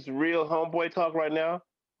is real homeboy talk right now.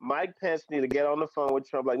 Mike Pence need to get on the phone with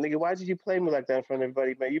Trump. Like, nigga, why did you play me like that in front of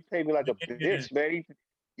everybody, man? You played me like a bitch, man.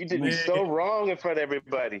 You did me so wrong in front of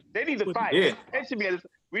everybody. They need to fight. Yeah.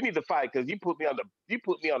 We need to fight because you put me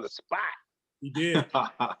on the spot. He did.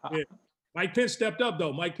 Yeah. Mike Pence stepped up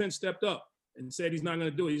though. Mike Pence stepped up and said he's not going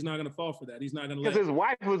to do it. He's not going to fall for that. He's not going to let. Because his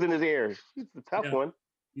wife was in his ear. She's the tough one.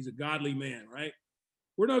 He's a godly man, right?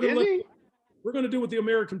 We're not going to. We're going to do what the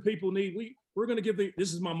American people need. We're going to give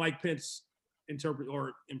this is my Mike Pence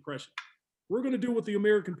impression. We're going to do what the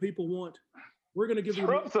American people want. We're going to give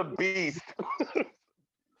Trump's a beast.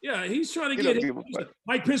 Yeah, he's trying to get him.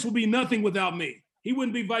 Mike Pence will be nothing without me. He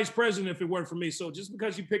wouldn't be vice president if it weren't for me. So just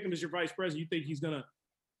because you picked him as your vice president, you think he's gonna?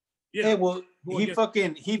 Yeah. Hey, well, he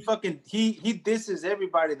disses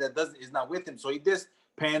everybody that is not with him. So he dissed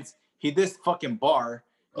Pence. He dissed fucking Barr.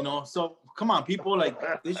 So come on, people, like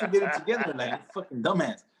they should get it together. Like fucking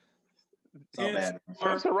dumbass.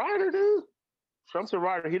 Trump's a writer, dude. Trump's a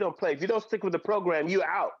writer. He don't play. If you don't stick with the program, you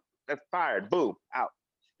out. That's fired. Boom, out.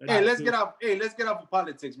 Hey, let's get off of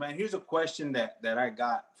politics, man. Here's a question that I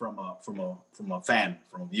got from a fan,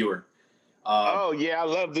 from a viewer. Oh yeah, I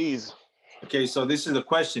love these. Okay, so this is a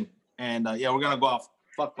question, and yeah, we're gonna go off.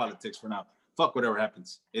 Fuck politics for now. Fuck whatever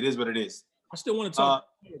happens. It is what it is. I still want to talk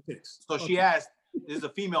politics. So she asked. This is a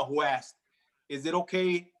female who asked, "Is it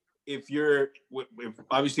okay if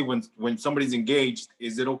obviously when somebody's engaged,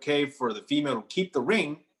 is it okay for the female to keep the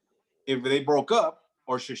ring if they broke up,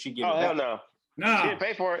 or should she give it back?" Hell no. No. She didn't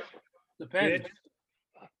pay for it. Depends.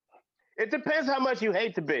 It depends how much you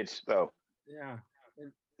hate the bitch, though. Yeah.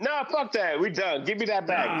 No, fuck that. We done. Give me that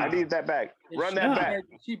back. I need that back. Run that back.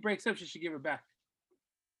 If she breaks up, she should give it back.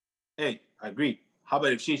 Hey, I agree. How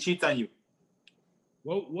about if she cheats on you?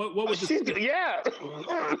 What was the Yeah.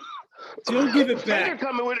 Still give it back.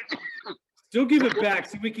 Coming with it. Still give it back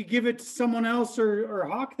so we could give it to someone else or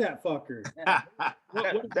hawk that fucker.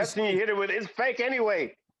 That's when you hit it with it's fake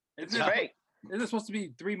anyway. It's fake. Isn't it supposed to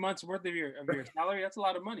be 3 months worth of your salary? That's a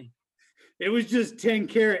lot of money. It was just 10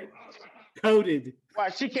 karat coated.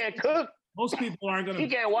 Why she can't cook? Most people aren't gonna. She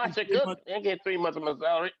can't watch her cook and get 3 months of my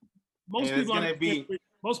salary. Most people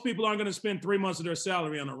aren't going to spend 3 months of their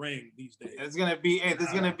salary on a ring these days. It's gonna be. Hey,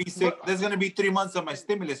 there's gonna be 3 months of my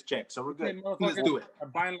stimulus check, so we're good. Let's do it.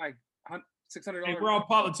 I'm buying like $600. Hey, we're all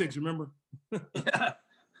politics, remember?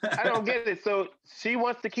 I don't get it. So she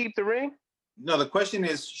wants to keep the ring? No, the question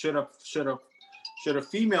is, should a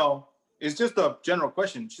female? It's just a general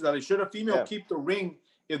question. She's like, should a female keep the ring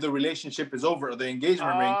if the relationship is over, or the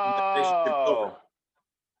engagement ring if the relationship is over?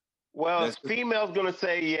 Well, female's gonna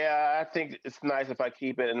say, yeah, I think it's nice if I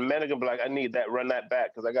keep it, and the men are gonna be like, I need that, run that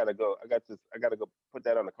back because I gotta go. I gotta go put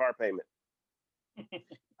that on the car payment.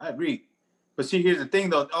 I agree. But see, here's the thing,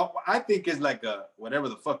 though. I think it's like whatever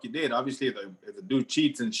the fuck you did. Obviously, if the dude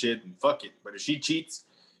cheats and shit, and fuck it. But if she cheats,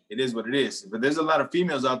 it is what it is. But there's a lot of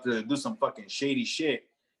females out there that do some fucking shady shit,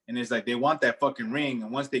 and it's like they want that fucking ring,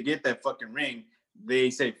 and once they get that fucking ring, they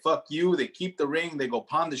say fuck you. They keep the ring. They go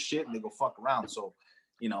pawn the shit, and they go fuck around. So,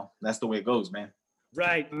 that's the way it goes, man.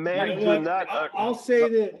 Right. Man, I'll say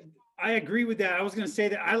that I agree with that. I was going to say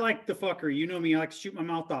that I like the fucker. You know me. I like to shoot my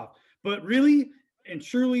mouth off. But really and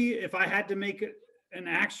truly, if I had to make an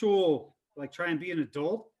actual, like, try and be an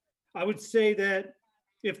adult, I would say that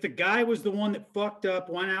if the guy was the one that fucked up,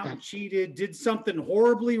 went out and cheated, did something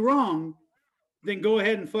horribly wrong, then go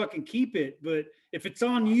ahead and fucking keep it. But if it's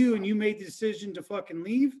on you and you made the decision to fucking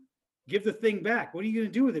leave, give the thing back. What are you going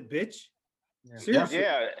to do with it, bitch? Yeah. Seriously.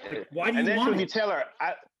 Yeah. Like, why do and you then want when it? you tell her,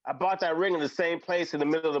 I bought that ring in the same place in the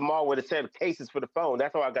middle of the mall where it said cases for the phone.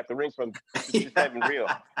 That's how I got the ring from. It's not even real.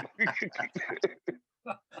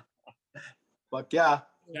 Fuck yeah.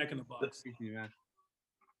 Jack in the box. Man.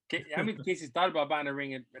 How many cases thought about buying a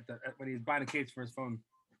ring when he was buying a case for his phone?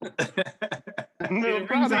 The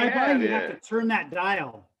rings I buy, you have to turn that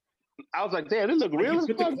dial. I was like, damn, this look real. You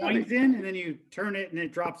put the coins in, and then you turn it, and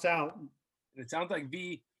it drops out. It sounds like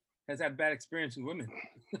V has had bad experience with women.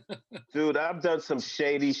 Dude, I've done some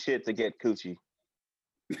shady shit to get coochie.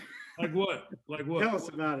 Like what? Tell us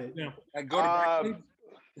about it. Yeah. Like go to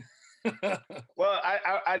Well,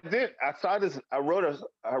 I did. I saw this. I wrote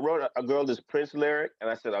a girl this Prince lyric, and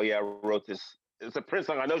I said, "Oh yeah, I wrote this. It's a Prince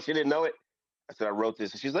song. I know she didn't know it." I said, "I wrote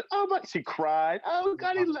this," and she's like, "Oh my!" She cried. Oh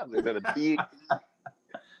God, he loved it. Then a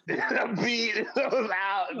beat, it was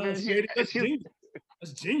out. That's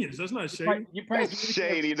genius. That's not shady. That's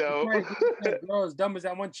shady though. Girl as dumb as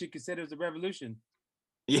that one chick who said it was a revolution.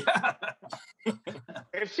 Yeah.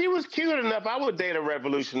 If she was cute enough, I would date a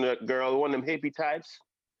revolution girl, one of them hippie types.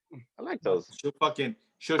 I like those. She'll fucking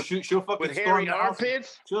with hairy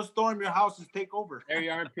armpits. She'll storm your house and take over. Hairy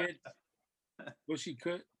armpits. Bushy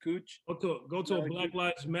cooch. Go to a Black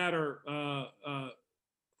Lives Matter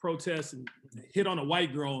protest and hit on a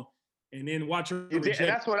white girl, and then watch her.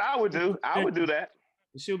 That's what I would do. I would do that.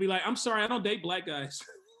 And she'll be like, "I'm sorry, I don't date black guys."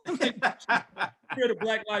 You're at a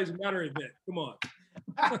Black Lives Matter event. Come on.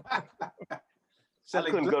 I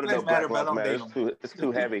couldn't go to no Black Lives Matter. It's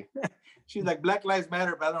too heavy. She's like, Black Lives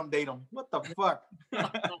Matter, but I don't date them. What the fuck?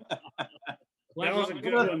 That was a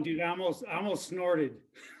good one, dude. I almost snorted.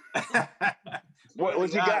 What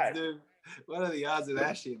you got? Dude? What are the odds of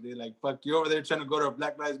that shit, dude? Like, fuck, you're over there trying to go to a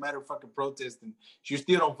Black Lives Matter fucking protest, and you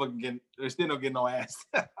still don't get no ass.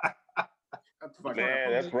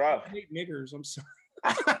 Man, that's rough. I hate niggers. I'm sorry.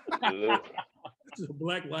 This is a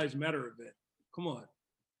Black Lives Matter event. Come on.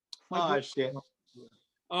 Oh shit.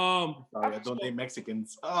 Sorry, I don't date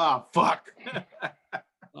Mexicans. Oh fuck.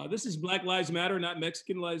 This is Black Lives Matter, not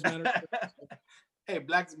Mexican Lives Matter. Hey,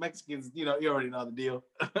 blacks, Mexicans, you already know the deal.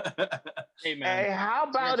 Hey, man. Hey, how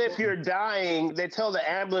about if you're dying, they tell the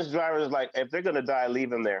ambulance drivers, like, if they're going to die, leave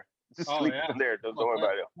them there. Just leave them there. Don't worry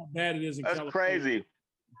about it. How bad it is in That's California. crazy.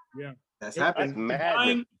 Yeah. That's If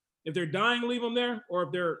happened. if they're dying, leave them there, or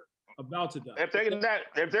if they're about to die. If they don't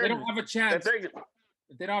have a chance,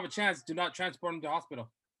 if they don't have a chance, do not transport them to the hospital.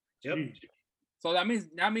 Yep. So that means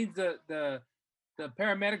the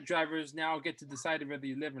paramedic drivers now get to decide whether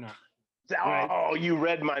you live or not. Oh, you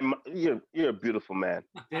read my mind. You're a beautiful man.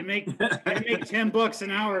 They make $10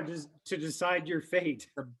 an hour to decide your fate.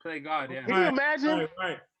 To play God, yeah. Can you imagine?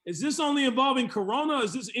 Right. Is this only involving Corona? Or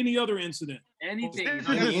is this any other incident? Anything. This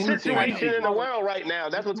is the situation in the world right now.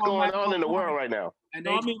 That's what's going on in the world right now. And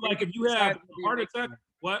I mean, like, if you have a heart attack,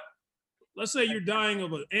 what? Let's say you're dying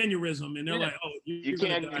of an aneurysm, and they're like, "Oh, you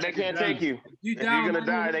can't. They can't take you. If you're gonna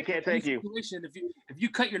die, they can't take you." If you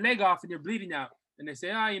cut your leg off and you're bleeding out, and they say,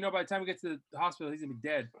 by the time we get to the hospital, he's gonna be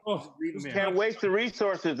dead. Oh, can't waste the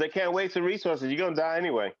resources. They can't waste the resources. You're gonna die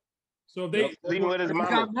anyway. So if they leave him with his mama.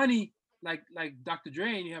 You got money, like Dr.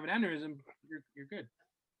 Dre, and you have an aneurysm, you're good.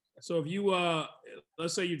 So if you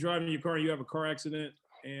let's say you're driving your car and you have a car accident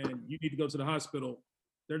and you need to go to the hospital,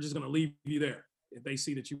 they're just gonna leave you there if they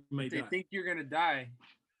see that you may die. They think you're gonna die.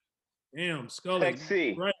 Damn, Scully. Tech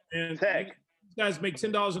C. Right, man. Tech. You guys make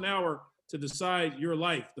 $10 an hour to decide your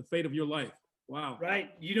life, the fate of your life. Wow.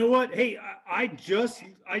 Right. You know what? Hey, I just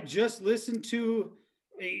listened to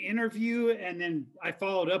a interview and then I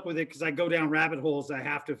followed up with it because I go down rabbit holes. I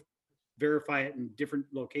have to verify it in different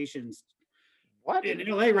locations. What in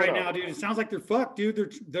LA right now, dude? It sounds like they're fucked, dude.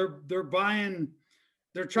 They're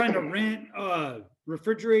trying to rent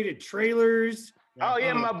refrigerated trailers. Oh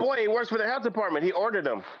yeah, my boy, he works for the health department. He ordered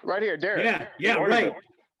them right here, Derek. Yeah,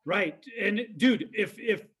 right. And dude,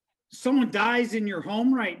 if someone dies in your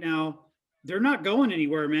home right now, they're not going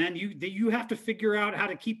anywhere, man. You have to figure out how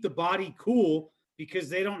to keep the body cool because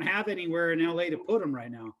they don't have anywhere in LA to put them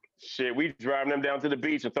right now. Shit, we driving them down to the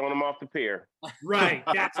beach and throwing them off the pier. Right,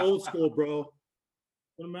 that's old school, bro.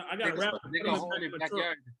 I got to wrap.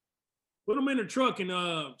 Put them in the truck and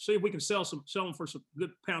see if we can sell them for some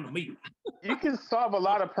good pound of meat. You can solve a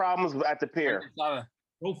lot of problems at the pier.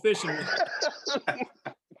 Go fishing.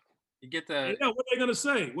 You get the. Yeah, what are they gonna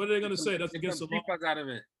say? What are they gonna say? That's against the law. Out of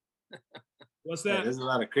it. What's that? Yeah, there's a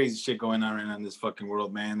lot of crazy shit going on right now in this fucking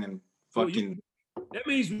world, man. And fucking. That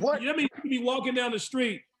means what? That means you be walking down the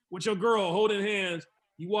street with your girl holding hands.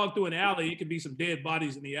 You walk through an alley. It could be some dead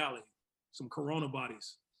bodies in the alley, some corona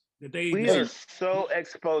bodies. We are so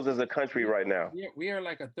exposed as a country right now. We are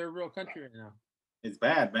like a third world country right now. It's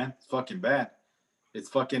bad, man. It's fucking bad.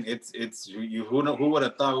 It's you. Who would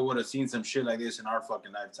have thought we would have seen some shit like this in our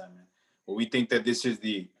fucking lifetime, man? But we think that this is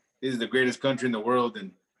the greatest country in the world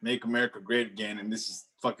and make America great again, and this is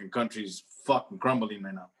fucking country's fucking crumbling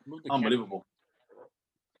right now. Unbelievable.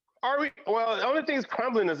 Are we? Well, the only thing is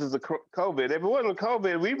crumbling is the COVID. If it wasn't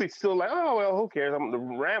COVID, we'd be still like, oh well, who cares? The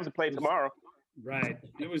Rams play tomorrow. Right.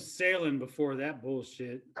 It was sailing before that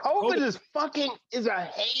bullshit. COVID is a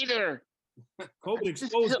hater. COVID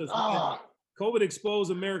exposed us. COVID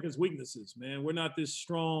exposed America's weaknesses, man. We're not this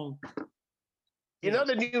strong. You know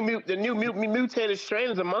the new mutated strain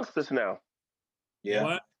is amongst us now. Yeah.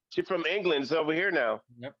 What? She's from England. It's over here now.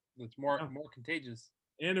 Yep. It's more contagious.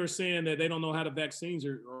 And they're saying that they don't know how the vaccines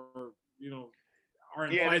are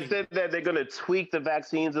Yeah, they said that they're going to tweak the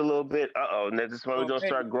vaccines a little bit. And this is when we're going to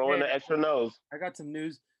start growing the extra nose. I got some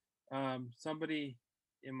news. Somebody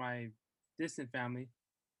in my distant family,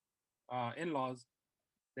 in-laws,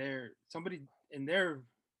 somebody in their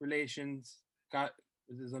relations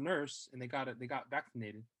is a nurse, and they got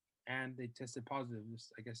vaccinated, and they tested positive.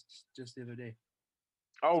 Just the other day.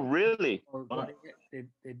 Oh, really?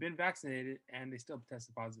 They've been vaccinated, and they still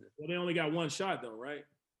tested positive. Well, they only got one shot, though, right?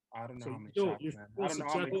 I don't know how many shots, man. I don't know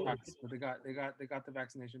how many shots, but they got the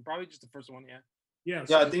vaccination. Probably just the first one, yeah. Yeah.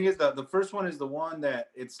 Yeah, I think it's the first one is the one that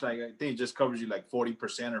it's like, I think it just covers you like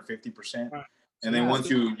 40% or 50%. Right. And then once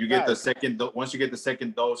you get the second once you get the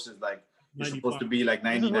second dose, it's like you're supposed to be like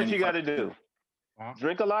 90. This is what you got to do. Wow.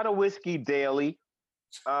 Drink a lot of whiskey daily.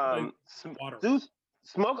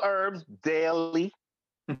 Smoke herbs daily.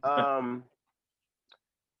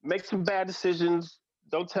 Make some bad decisions.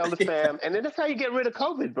 Don't tell the fam. And then that's how you get rid of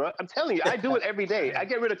COVID, bro. I'm telling you, I do it every day. I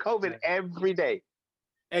get rid of COVID every day.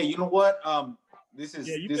 Hey, you know what? This is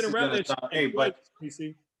you've been around that. Hey, but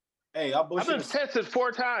PC. Hey, I've been tested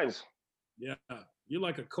 4 times. Yeah, you're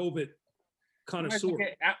like a COVID connoisseur.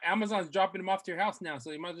 Amazon's dropping them off to your house now,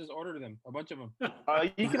 so you might just order them, a bunch of them.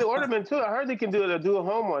 You can order them too. I heard they can do a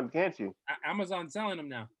home one, can't you? Amazon's selling them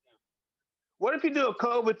now. What if you do a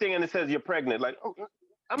COVID thing and it says you're pregnant? Like,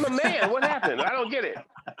 I'm a man. What happened? I don't get it.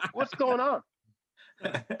 What's going on?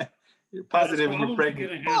 You're positive That's you're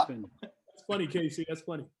pregnant. gonna happen. That's funny, Casey. That's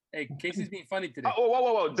funny. Hey, Casey's being funny today. Oh,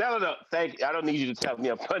 whoa. Delano, thank you. I don't need you to tell me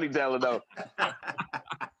I'm funny, Delano.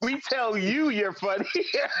 We tell you you're funny.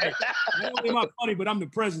 Not only am I funny, but I'm the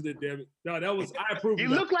president, damn it. No, I approve You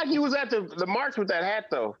of that. look like you was at the march with that hat,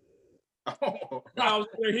 though. Oh. No, I was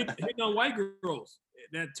there hitting on white girls.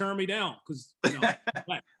 That turned me down because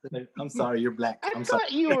black. I'm sorry, you're black. I I'm thought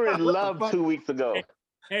sorry. you were in What the love fuck? 2 weeks ago.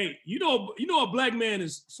 Hey, you know a black man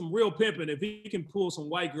is some real pimping if he can pull some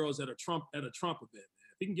white girls at a Trump event. Man.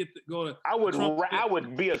 If he can go to I Trump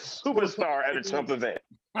would be a superstar at a Trump event.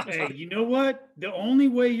 Hey, you know what? The only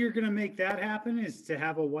way you're gonna make that happen is to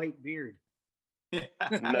have a white beard.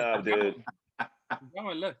 No, dude. Come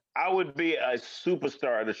on, look. I would be a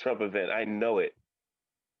superstar at a Trump event. I know it.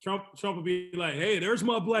 Trump would be like, "Hey, there's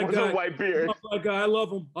my black With guy. a white beard. My black guy. I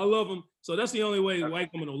love him. So that's the only way white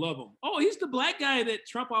women will love him. Oh, he's the black guy that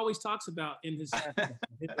Trump always talks about in his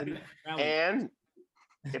rally. And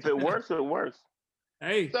if it works, it works.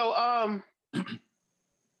 Hey, So,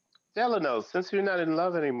 Delano, since you're not in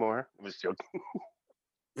love anymore, I'm just joking.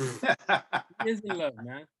 He is in love,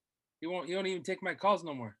 man. He don't even take my calls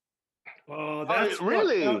no more. Oh, that's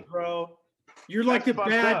really? fucked up, bro. You're like That's a fucked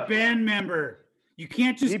bad up. band member. You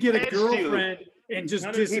can't just He get a pinched girlfriend and just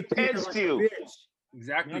None of- he disappear pinched like a you. bitch.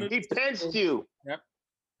 Exactly. He pinched you. Yep.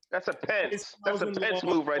 That's a Pence. That's a Pence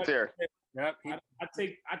move right there. Yep.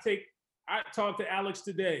 I talked to Alex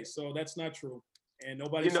today, so that's not true. And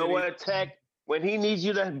nobody. You know what, Tech? When he needs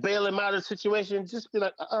you to bail him out of the situation, just be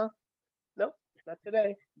like, nope, not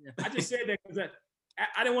today. I just said that because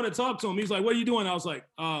I didn't want to talk to him. He's like, "What are you doing?" I was like,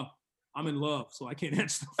 I'm in love, so I can't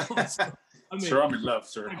answer the phone." So, Sir, I'm in love,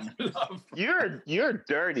 sir. I'm in love. You're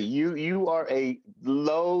dirty. You are a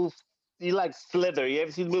low. You like Slither. You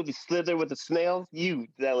ever seen the movie Slither with the snails? You,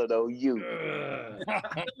 Delano, you.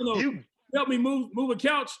 You. Help me move a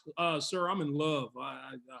couch, sir. I'm in love.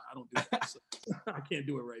 I don't do that. So, I can't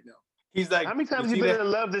do it right now. He's like, How many times have you been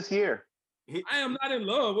in love this year? I am not in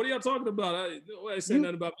love. What are y'all talking about? I say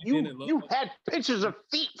nothing about me being in love. You had pictures of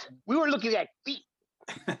feet. We were looking at feet.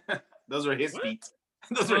 Those are his What? feet.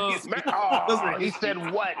 Those are his feet. Oh, Those are he his said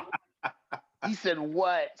feet. what? He said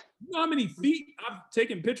what? You know how many feet I've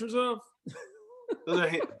taken pictures of?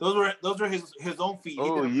 Those were his own feet. He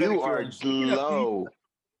Oh, did a you pedicure are and shit. low.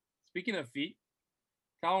 Speaking of feet,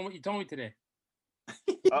 Colin, what you told me today?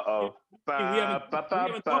 Uh-oh. We haven't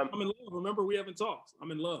talked. I'm in love. Remember, we haven't talked.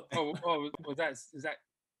 I'm in love. Oh, is that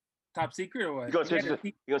top secret or what? You gonna change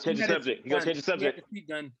the subject. You gonna change the subject.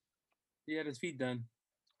 He had his feet done.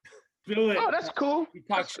 Do it. Oh, that's cool. He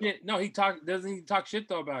talked shit. No, doesn't he talk shit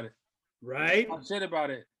though about it? Right? Talk shit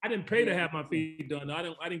about it. I didn't pay to have my feet done. I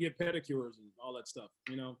didn't get pedicures and all that stuff.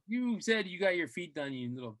 You know. You said you got your feet done,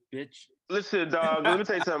 you little bitch. Listen, dog, let me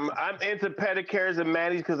tell you something. I'm into pedicures and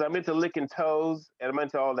manis because I'm into licking toes and I'm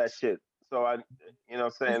into all that shit. So I, you know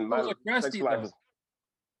what I'm saying? Those are crusty, sex life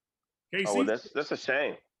though. is, KC, oh, well, that's a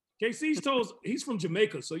shame. KC's toes. He's from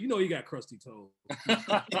Jamaica, so you know he got crusty toes. There's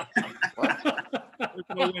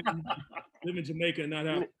no way you live in Jamaica and not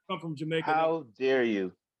come from Jamaica. How dare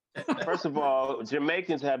you? First of all,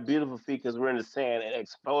 Jamaicans have beautiful feet because we're in the sand and it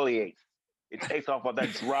exfoliates. It takes off all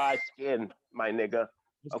that dry skin, my nigga.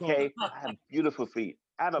 Okay? I have beautiful feet.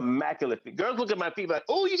 I have immaculate feet. Girls look at my feet like,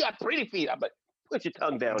 oh, you got pretty feet. I'm like, put your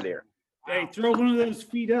tongue down there. Hey, throw one of those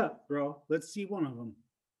feet up, bro. Let's see one of them.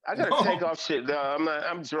 I gotta take off shit. No,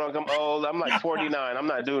 I'm drunk. I'm old. I'm like 49. I'm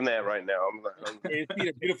not doing that right now. His feet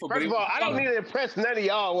are beautiful. First of all, I don't need to impress none of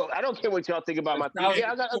y'all. Well, I don't care what y'all think about my feet.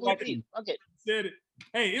 Yeah, I got ugly feet. Okay. Said it.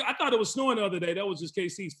 Hey, I thought it was snowing the other day. That was just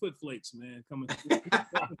KC's foot flakes, man. Coming.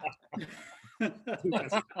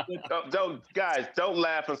 Don't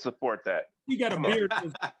laugh and support that. He got a beard.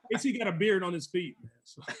 KC got a beard on his feet, man.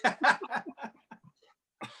 So.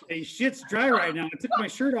 Hey, shit's dry right now. I took my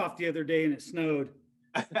shirt off the other day and it snowed.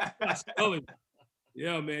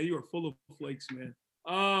 Yeah, man, you are full of flakes, man.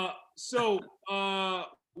 So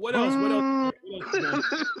what else? What else?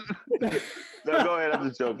 No, go ahead. I'm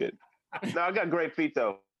just joking. No, I got great feet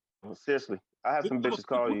though. Seriously, I have some bitches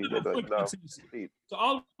calling you. But no, feet. So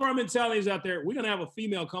all of our mentalities out there, we're gonna have a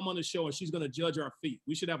female come on the show and she's gonna judge our feet.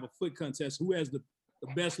 We should have a foot contest. Who has the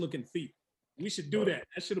best looking feet? We should do that.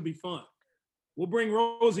 That should be fun. We'll bring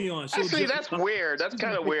Rosie on. Actually, that's weird. That's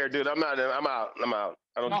kind of weird, dude. I'm out.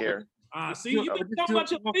 I don't care. See, you've been talking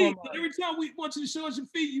about your feet. Every time we want you to show us your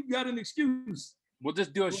feet, you got an excuse. We'll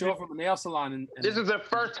just do a show from the nail salon. And this is the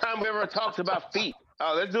first time we ever talked about feet.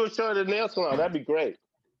 Oh, let's do a show at the nail salon. That'd be great.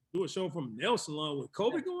 Do a show from nail salon with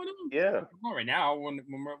COVID going on? Yeah. Not right now, when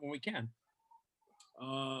we can.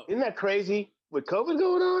 Isn't that crazy? With COVID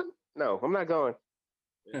going on? No, I'm not going.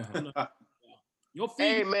 Yeah, I'm not- your feet.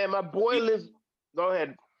 Hey man, my boy lives. Go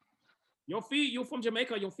ahead. Your feet. You're from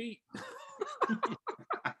Jamaica. Your feet.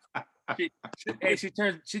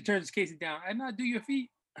 She turns Casey down. I not do your feet.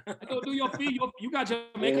 I go do your feet. You got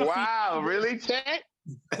Jamaica Wow, really, Tech?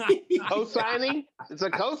 feet. Co-signing? It's a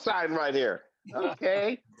co-sign right here.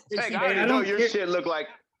 Okay. Tech, I Hey, already I know don't your care. shit look like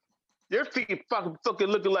your feet fucking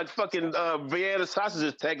looking like fucking Vienna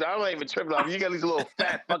sausages, Tech. I'm not even tripping off. You got these little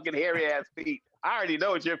fat fucking hairy ass feet. I already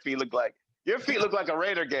know what your feet look like. Your feet look like a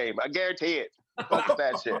Raider game. I guarantee it. Fuck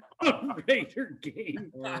that shit. Raider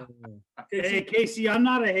game. Hey, Casey, I'm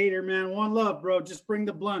not a hater, man. One love, bro. Just bring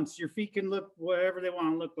the blunts. Your feet can look whatever they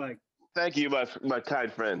want to look like. Thank you, my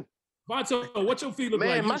kind friend. Vato, what's your feet look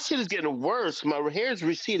Man, like? my shit is getting worse. My hair is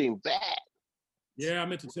receding bad. Yeah, I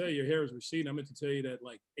meant to tell you, your hair is receding. I meant to tell you that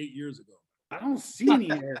like 8 years ago. I don't see any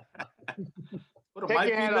hair. What do Take my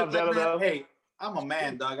your feet hat look off, like, man? Delano. Hey, I'm a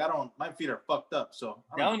man, dog. My feet are fucked up, so.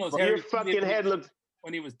 I don't Delano's fuck- hair Your receded fucking head looks.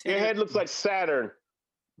 when he was 10. Your head looks like Saturn.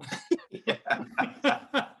 Yeah.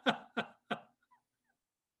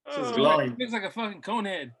 Oh, glowing. looks like a fucking cone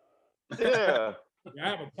head. Yeah. Yeah, I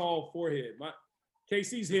have a tall forehead. My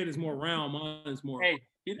KC's head is more round. Mine is more. Hey,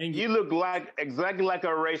 You look like exactly like a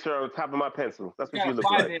eraser on the top of my pencil. That's you what got you a look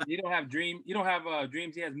 5 like. head. You don't have dreams.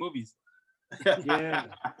 He has movies. Yeah.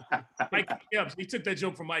 Mike Epps. He took that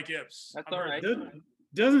joke from Mike Epps. That's I've all heard right. that.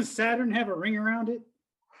 Doesn't Saturn have a ring around it?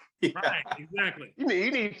 Right, exactly. You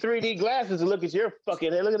need 3D glasses to look at your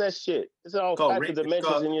fucking head. Look at that shit. It's all Called types ring- of it's dimensions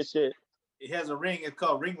called- in your shit. It has a ring. It's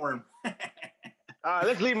called ringworm. All right,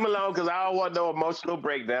 let's leave him alone because I don't want no emotional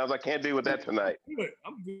breakdowns. I can't deal with that tonight. Good.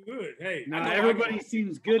 I'm good. Hey, No, I know everybody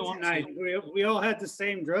seems good know I'm tonight. We all had the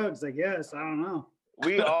same drugs, I guess. I don't know.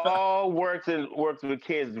 We all worked with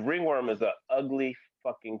kids. Ringworm is an ugly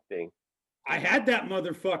fucking thing. I had that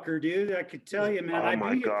motherfucker, dude. I could tell you, man. Oh I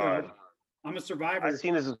my beat it, God. though. I'm a survivor. I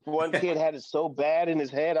seen this one kid had it so bad in his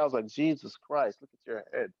head. I was like, Jesus Christ, look at your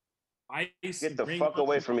head. Ice, Get the ring- fuck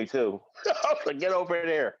away from me too. I was like, get over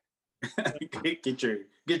there.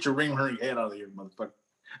 get your ringworm head out of here, motherfucker.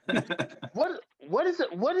 What is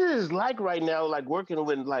it like right now, like working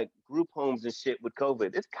with like group homes and shit with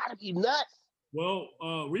COVID? It's gotta be nuts. Well,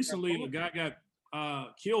 recently a guy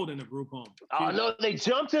got killed in a group home. Oh no, they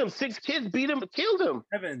jumped him. 6 kids beat him, killed him.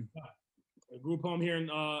 Evan. A group home here in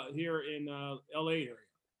LA area.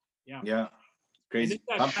 Yeah. Yeah. Crazy.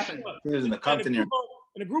 And this guy- Here's in the Compton area.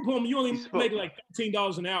 in a group home, you only make like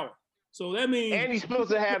 $13 an hour. So that means And he's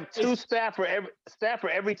supposed to have 2 staff for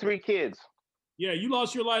every 3 kids. yeah, you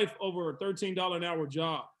lost your life over a $13 an hour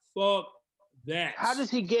job. Fuck that. How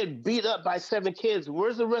does he get beat up by 7 kids?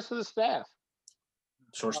 Where's the rest of the staff?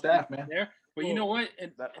 Short staff, man. There, but you know what?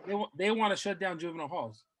 They want to shut down juvenile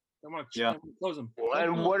halls. They want to close them.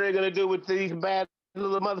 And what are they gonna do with these bad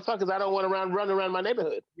little motherfuckers? I don't want to run around my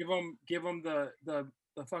neighborhood. Give them the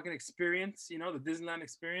fucking experience, you know, the Disneyland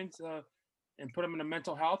experience, and put them in a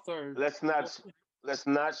mental health or. Let's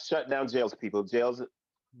not shut down jails, people. Jails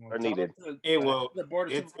are needed. Hey, well, the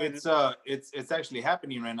board of it's actually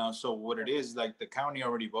happening right now. So what it is, like the county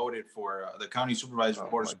already voted for the county supervisor,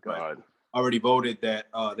 board of supervisors already voted that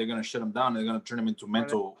they're gonna shut them down. They're gonna turn them into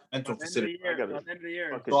mental facility. I gotta At the end of the year.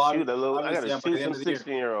 fucking I gotta shoot some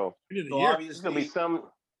 16-year-old. So obviously, There's gonna be some.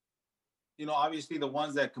 you know, obviously the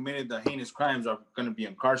ones that committed the heinous crimes are gonna be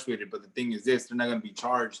incarcerated. But the thing is this, they're not gonna be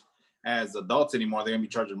charged as adults anymore. They're gonna be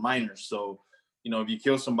charged as minors. So, you know, if you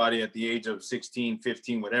kill somebody at the age of 16,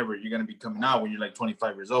 15, whatever, you're gonna be coming out when you're like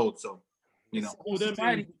 25 years old. So, you know,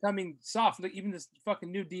 society becoming soft. Like even this fucking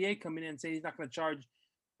new DA coming in and saying he's not gonna charge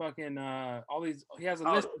fucking all these. He has a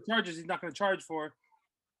list of charges he's not gonna charge for.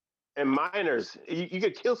 And minors, you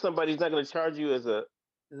could kill somebody. He's not gonna charge you as a.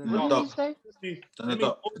 What did you say?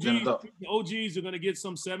 The OGs are going to get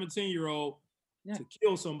some 17-year-old to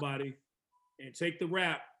kill somebody and take the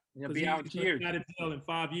rap. He'll be out here. Out of jail in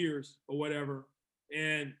 5 years or whatever.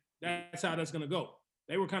 And that's how that's going to go.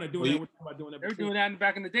 They were kind of doing that. They were doing that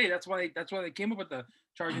back in the day. That's why they came up with the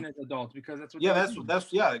charging as adults, because that's what.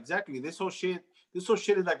 That's exactly. This whole shit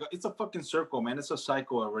is like it's a fucking circle, man. It's a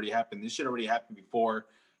cycle already happened. This shit already happened before.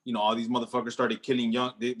 You know, all these motherfuckers started killing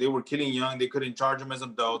young. They were killing young. They couldn't charge them as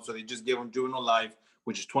adults, so they just gave them juvenile life,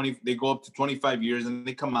 which is 20. They go up to 25 years, and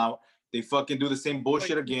they come out. They fucking do the same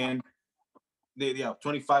bullshit again.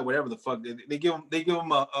 25, whatever the fuck. They give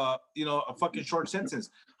them a fucking short sentence.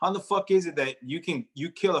 How the fuck is it that you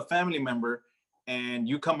kill a family member and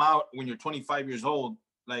you come out when you're 25 years old?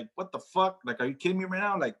 Like, what the fuck? Like, are you kidding me right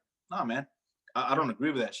now? Like, nah, man. I don't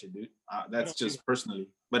agree with that shit, dude. That's just personally,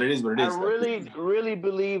 but it is what it is. I really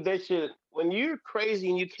believe they should. When you're crazy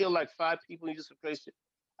and you kill like 5 people and you just crazy shit,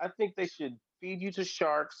 I think they should feed you to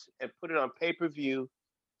sharks, and put it on pay-per-view.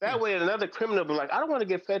 That way, another criminal will be like, I don't want to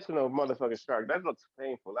get fed to no motherfucking shark. That looks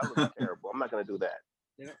painful. That looks terrible. I'm not going to do that.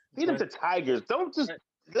 You know, Feed them to tigers. Don't just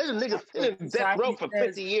let a nigga sit in death row for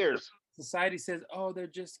 50 years. Society says, oh, they're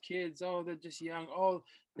just kids. Oh, they're just young. Oh,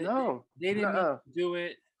 they didn't mean to do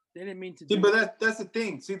it. They didn't mean to do it. But that's the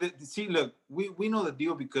thing. See, look, we know the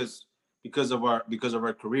deal because of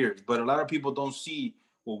our careers, but a lot of people don't see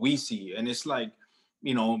what we see, and it's like,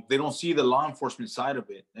 you know, they don't see the law enforcement side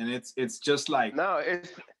of it, and it's just like, no,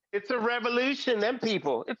 it's a revolution. Them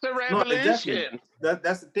people, it's a revolution. No, exactly.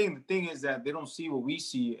 That's the thing. The thing is that they don't see what we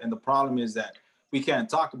see, and the problem is that we can't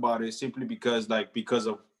talk about it simply because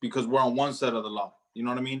we're on one side of the law. You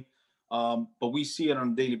know what I mean? But we see it on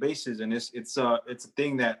a daily basis, and it's a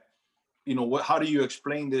thing that, you know, how do you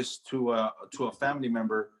explain this to a family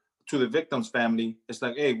member, to the victim's family? It's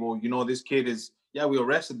like, hey, well, you know, this kid is, we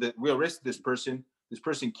arrested this person. This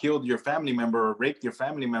person killed your family member or raped your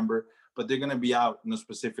family member, but they're gonna be out in a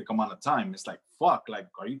specific amount of time. It's like, fuck, like,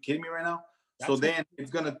 are you kidding me right now? So then it's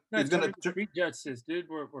gonna street justice, dude,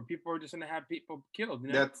 where people are just gonna have people killed.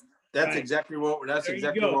 You know? That's exactly where I was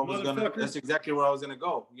gonna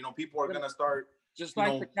go. You know, people are gonna start just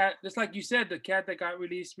like the cat, just like you said, the cat that got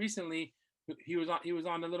released recently. He was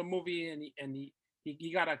on a little movie, and he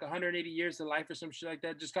got like 180 years to life or some shit like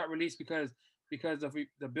that. Just got released because of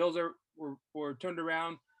the bills were turned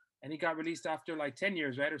around, and he got released after like 10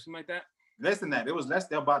 years, right, or something like that. Less than that. It was less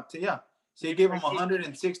than about So they gave him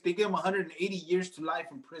 106. They gave him 180 years to life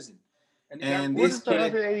in prison. And this kid,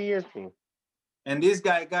 180 years. And this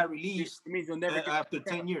guy got released after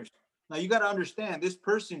 10 years. Now you got to understand, this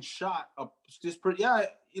person shot this person. Yeah,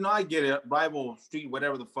 you know, I get it. Rival, street,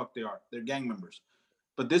 whatever the fuck they are, they're gang members.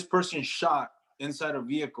 But this person shot inside a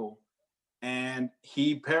vehicle, and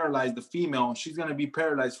he paralyzed the female, and she's gonna be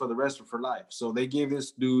paralyzed for the rest of her life. So they gave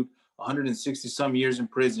this dude 160 some years in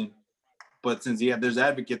prison. But since there's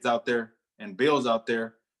advocates out there and bail's out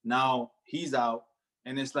there, now he's out,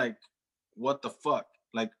 and it's like, what the fuck?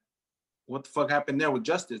 Like, what the fuck happened there with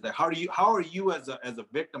justice? Like, how are you as a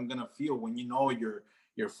victim gonna feel when you know you're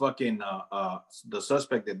fucking the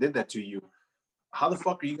suspect that did that to you? How the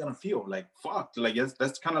fuck are you gonna feel? Like, fuck, like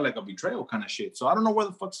that's kind of like a betrayal kind of shit. So I don't know where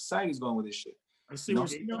the fuck society's going with this shit. You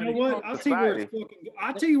know what? I'll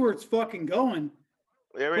tell you where it's fucking going.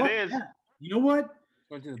 There it is. Yeah. You know what?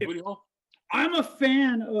 I'm a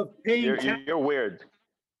fan of paying taxes. You're weird.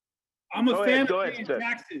 I'm a fan of paying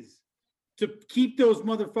taxes to keep those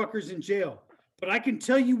motherfuckers in jail. But I can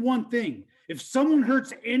tell you one thing. If someone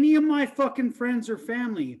hurts any of my fucking friends or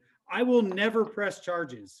family, I will never press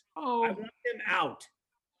charges. I want them out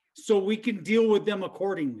so we can deal with them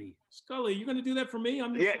accordingly. Scully, you're going to do that for me?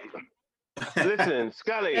 Listen,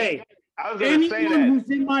 Scully. Hey, I was going to say that. Anyone who's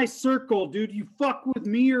in my circle, dude, you fuck with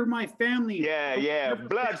me or my family. Yeah.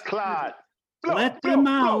 Blood clot. Let them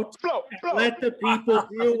out. Let the people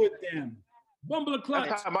deal with them. Bumble of clutch.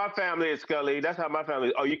 That's how my family is, Scully. That's how my family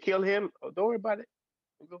is. Oh, you kill him? Oh, don't worry about it.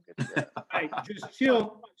 We'll go get you. Hey, just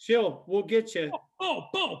chill. We'll get you.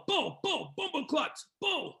 Bumble clutch.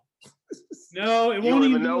 No, it won't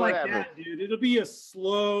even be like that, dude. It'll be a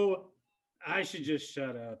slow. I should just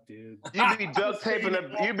shut up, dude. You be duct taping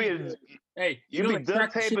duct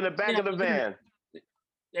taping the back of the van.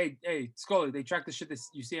 Hey, Scully, they track the shit that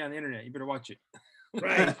you see on the internet. You better watch it.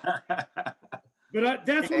 Right. But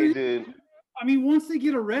that's what dude. I mean, once they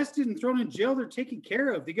get arrested and thrown in jail, they're taken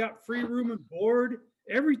care of. They got free room and board,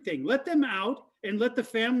 everything. Let them out and let the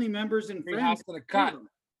family members and friends. House to the cot.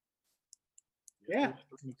 Yeah.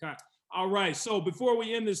 All right. So before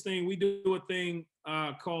we end this thing, we do a thing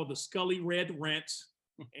called the Scully Red Rant.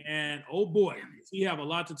 And oh boy, we have a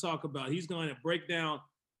lot to talk about. He's going to break down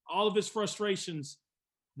all of his frustrations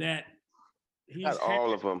that he's had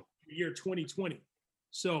all of them in the year 2020.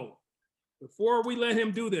 So before we let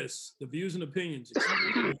him do this, the views and opinions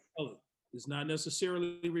does not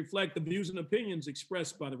necessarily reflect the views and opinions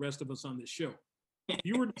expressed by the rest of us on this show.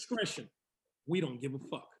 Viewer discretion, we don't give a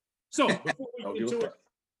fuck. So before we get to it,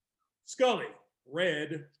 Scully,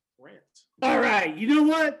 Red Rant. All right, you know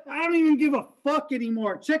what? I don't even give a fuck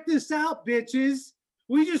anymore. Check this out, bitches.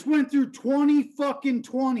 We just went through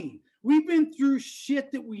 2020. We've been through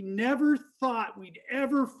shit that we never thought we'd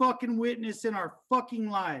ever fucking witness in our fucking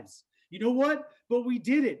lives. You know what? But we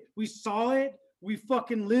did it. We saw it. We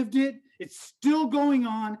fucking lived it. It's still going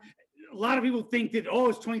on. A lot of people think that,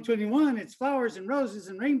 it's 2021. It's flowers and roses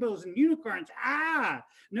and rainbows and unicorns.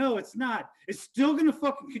 No, it's not. It's still going to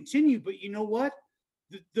fucking continue. But you know what?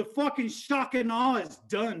 The fucking shock and awe is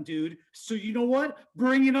done, dude. So you know what?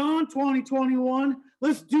 Bring it on, 2021.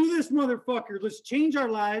 Let's do this, motherfucker. Let's change our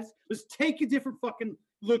lives. Let's take a different fucking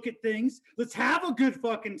look at things. Let's have a good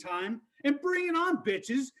fucking time and bring it on,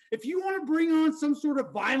 bitches. If you want to bring on some sort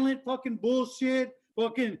of violent fucking bullshit,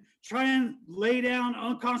 fucking try and lay down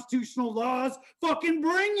unconstitutional laws, fucking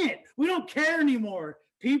bring it. We don't care anymore.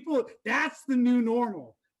 People, that's the new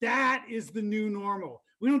normal. That is the new normal.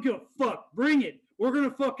 We don't give a fuck. Bring it. We're going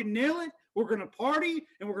to fucking nail it. We're going to party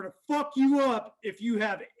and we're going to fuck you up if you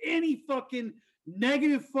have any fucking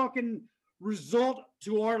negative fucking result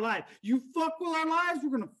to our life. You fuck with our lives,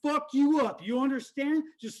 we're going to fuck you up. You understand?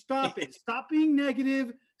 Just stop it. Stop being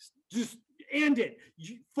negative. Just end it.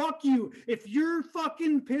 Fuck you. If you're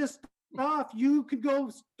fucking pissed off, you could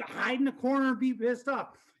go hide in the corner and be pissed off.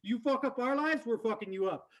 You fuck up our lives, we're fucking you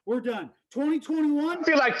up. We're done. 2021. I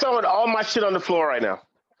feel like throwing all my shit on the floor right now.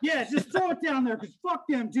 Yeah, just throw it down there because fuck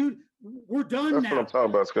them, dude. We're done now. That's what I'm talking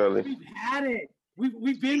about, Scully. We've had it.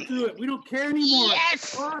 We've been through it. We don't care anymore.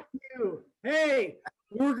 Yes! Fuck you. Hey,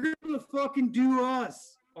 we're gonna fucking do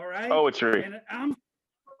us. All right. Poetry. And I'm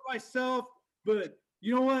for myself, but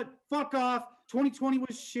you know what? Fuck off. 2020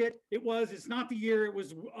 was shit. It was. It's not the year. It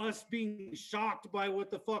was us being shocked by what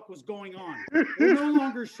the fuck was going on. We're no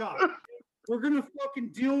longer shocked. We're gonna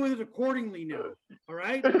fucking deal with it accordingly now. All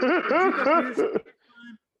right.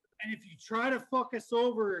 And if you try to fuck us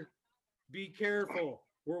over, be careful.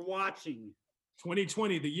 We're watching.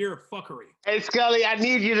 2020, the year of fuckery. Hey, Scully, I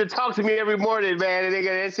need you to talk to me every morning, man. And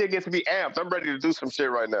that shit gets to be amped. I'm ready to do some shit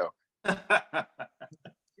right now.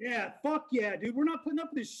 Yeah, fuck yeah, dude. We're not putting up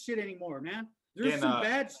with this shit anymore, man. There's some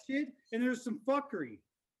bad shit and there's some fucking.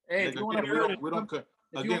 Hey, we don't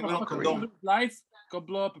condone life. Go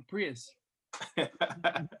blow up a Prius.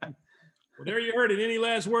 Well, there you heard it. Any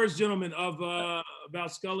last words, gentlemen, of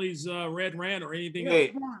about Scully's red rant or anything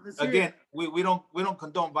else? Hey, again, we don't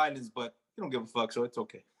condone violence, but you don't give a fuck, so it's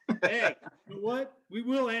okay. Hey, you know what? We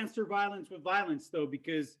will answer violence with violence, though,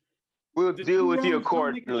 because we'll deal with you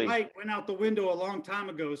accordingly. Right went out the window a long time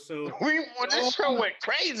ago, so this show went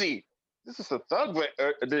crazy. This is a thug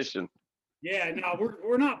edition. Yeah, no,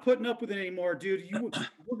 we're not putting up with it anymore, dude.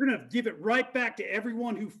 We're gonna give it right back to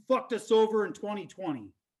everyone who fucked us over in 2020.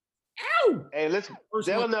 Ow! Hey,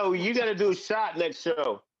 they'll know you got to do a shot next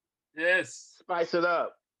show. Yes. Spice it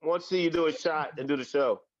up. Want to see you do a shot and do the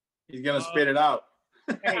show. He's gonna spit it out.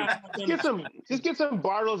 Hey, just get some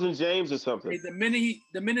Bartles and James or something. Hey,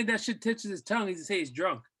 the minute that shit touches his tongue, he just say he's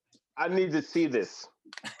drunk. I need to see this.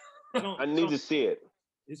 I need to see it.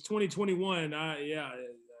 It's 2021. Yeah.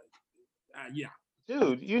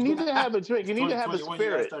 Dude, you need to have a drink. You need to have a spirit. You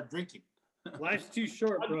gotta start drinking. Life's too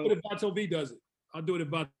short, bro. I'll do it if Bato V does it. I'll do it if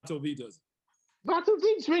Bato V does it. Bato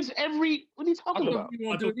V drinks every. What are you talking about? He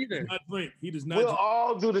won't do it either. He does not. We'll drink.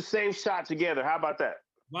 all do the same shot together. How about that?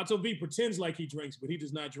 Bato V pretends like he drinks, but he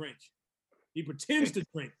does not drink. He pretends to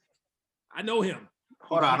drink. I know him.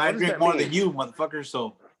 Hold on, I drink more than you, motherfucker.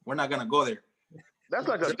 So we're not gonna go there. That's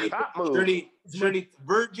like a top move. Shirley,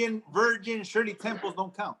 virgin Shirley Temples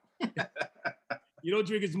don't count. You don't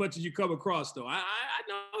drink as much as you come across, though. I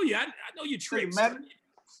know you. I know you tricks.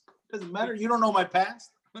 Doesn't matter. You don't know my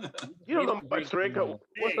past. You don't know my trick.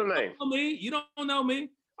 What's her name? You don't know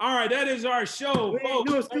me. All right, that is our show. Wait,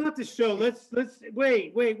 no, it's not the show. Let's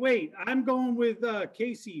wait. I'm going with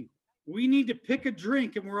Casey. We need to pick a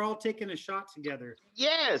drink, and we're all taking a shot together.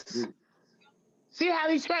 Yes. See how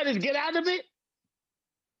he's trying to get out of it?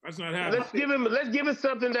 That's not happening. Let's give him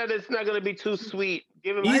something that it's not gonna be too sweet.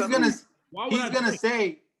 Give him.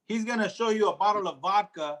 He's gonna show you a bottle of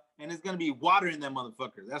vodka, and it's gonna be water in that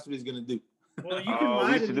motherfucker. That's what he's gonna do. Well, you can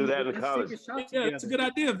we used to do that in college. Yeah, that's a good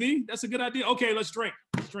idea, V. That's a good idea. Okay, let's drink.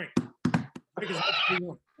 All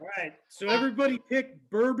right. So everybody pick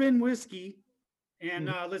bourbon whiskey,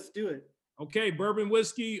 and let's do it. Okay, bourbon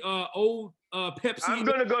whiskey, old Pepsi. I'm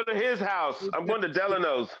gonna go to his house. I'm going to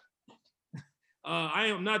Delano's. I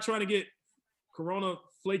am not trying to get Corona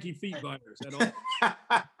flaky feet virus at all.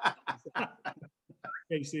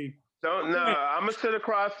 Casey. Don't know. I'm gonna sit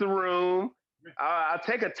across the room. I'll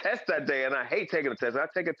take a test that day, and I hate taking a test. I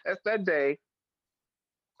take a test that day.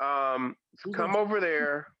 Come over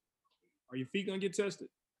there. Are your feet gonna get tested?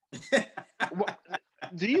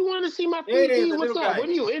 Do you want to see my feet? Hey, What's up? What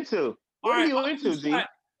are you into? What are you into, G?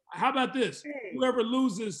 How about this? Whoever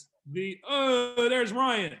loses there's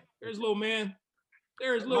Ryan. There's little man.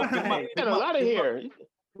 There's little. Got a lot of hair.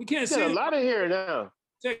 We can't see him. A lot of hair now.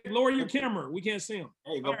 Lower your camera. We can't see him.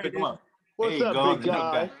 Hey, go pick him up. What's up, big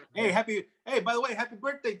guy? Hey, by the way, happy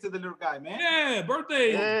birthday to the little guy, man. Yeah,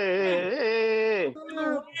 birthday. Hey.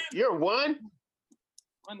 You're one?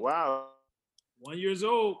 Wow. 1 year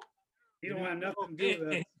old. He don't have nothing to do with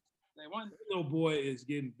that. Little boy is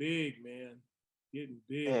getting big, man. Getting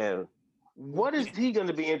big. Man, what is he going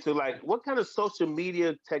to be into? Like, what kind of social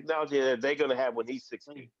media technology are they going to have when he's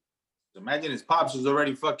 16? Imagine his pops is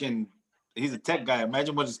already fucking. He's a tech guy.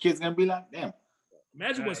 Imagine what his kid's gonna be like. Damn.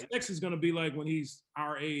 Imagine what sex is gonna be like when he's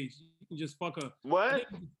our age. You can just fuck a what?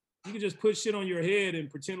 You can just put shit on your head and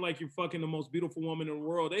pretend like you're fucking the most beautiful woman in the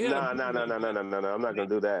world. They had no. I'm not gonna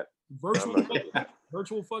do that.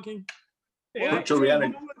 Virtual fucking. Virtual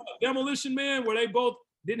reality. Demolition Man, where they both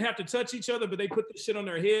didn't have to touch each other, but they put this shit on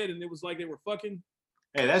their head and it was like they were fucking.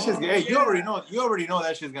 Hey, that's just. Hey, you already know. You already know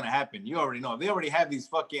that shit's gonna happen. You already know. They already have these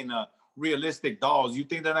fucking realistic dolls. You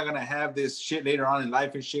think they're not gonna have this shit later on in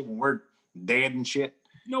life and shit when we're dead and shit?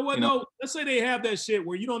 You know what? No, let's say they have that shit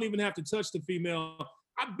where you don't even have to touch the female.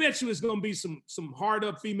 I bet you it's gonna be some hard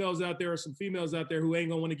up females out there or some females out there who ain't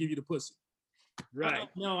gonna want to give you the pussy. Right.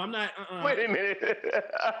 No, I'm not. Wait a minute.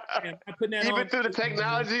 I'm putting that even on. through the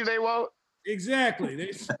technology they won't. Exactly.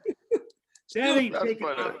 That ain't taking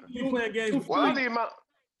you playing games. Well, I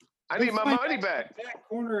need my money back. That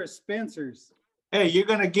corner of Spencer's. Hey, you're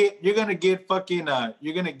gonna get fucking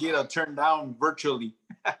you're gonna get a turn down virtually.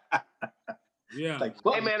 Yeah. Like,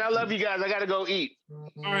 hey man, I love you guys. I gotta go eat.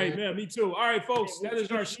 All right, man. Me too. All right, folks. That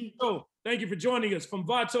is our show. Thank you for joining us from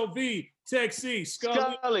Vato V, Tech C,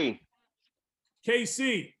 Scully,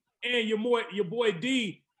 KC, and your boy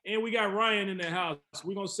D. And we got Ryan in the house.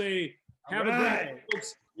 We're gonna say have a great day,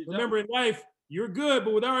 folks. Remember in life, you're good,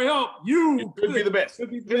 but with our help, you could be the best.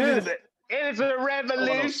 Could be the best. And it's a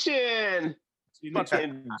revolution. See you next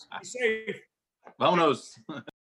time. Be safe. Vámonos.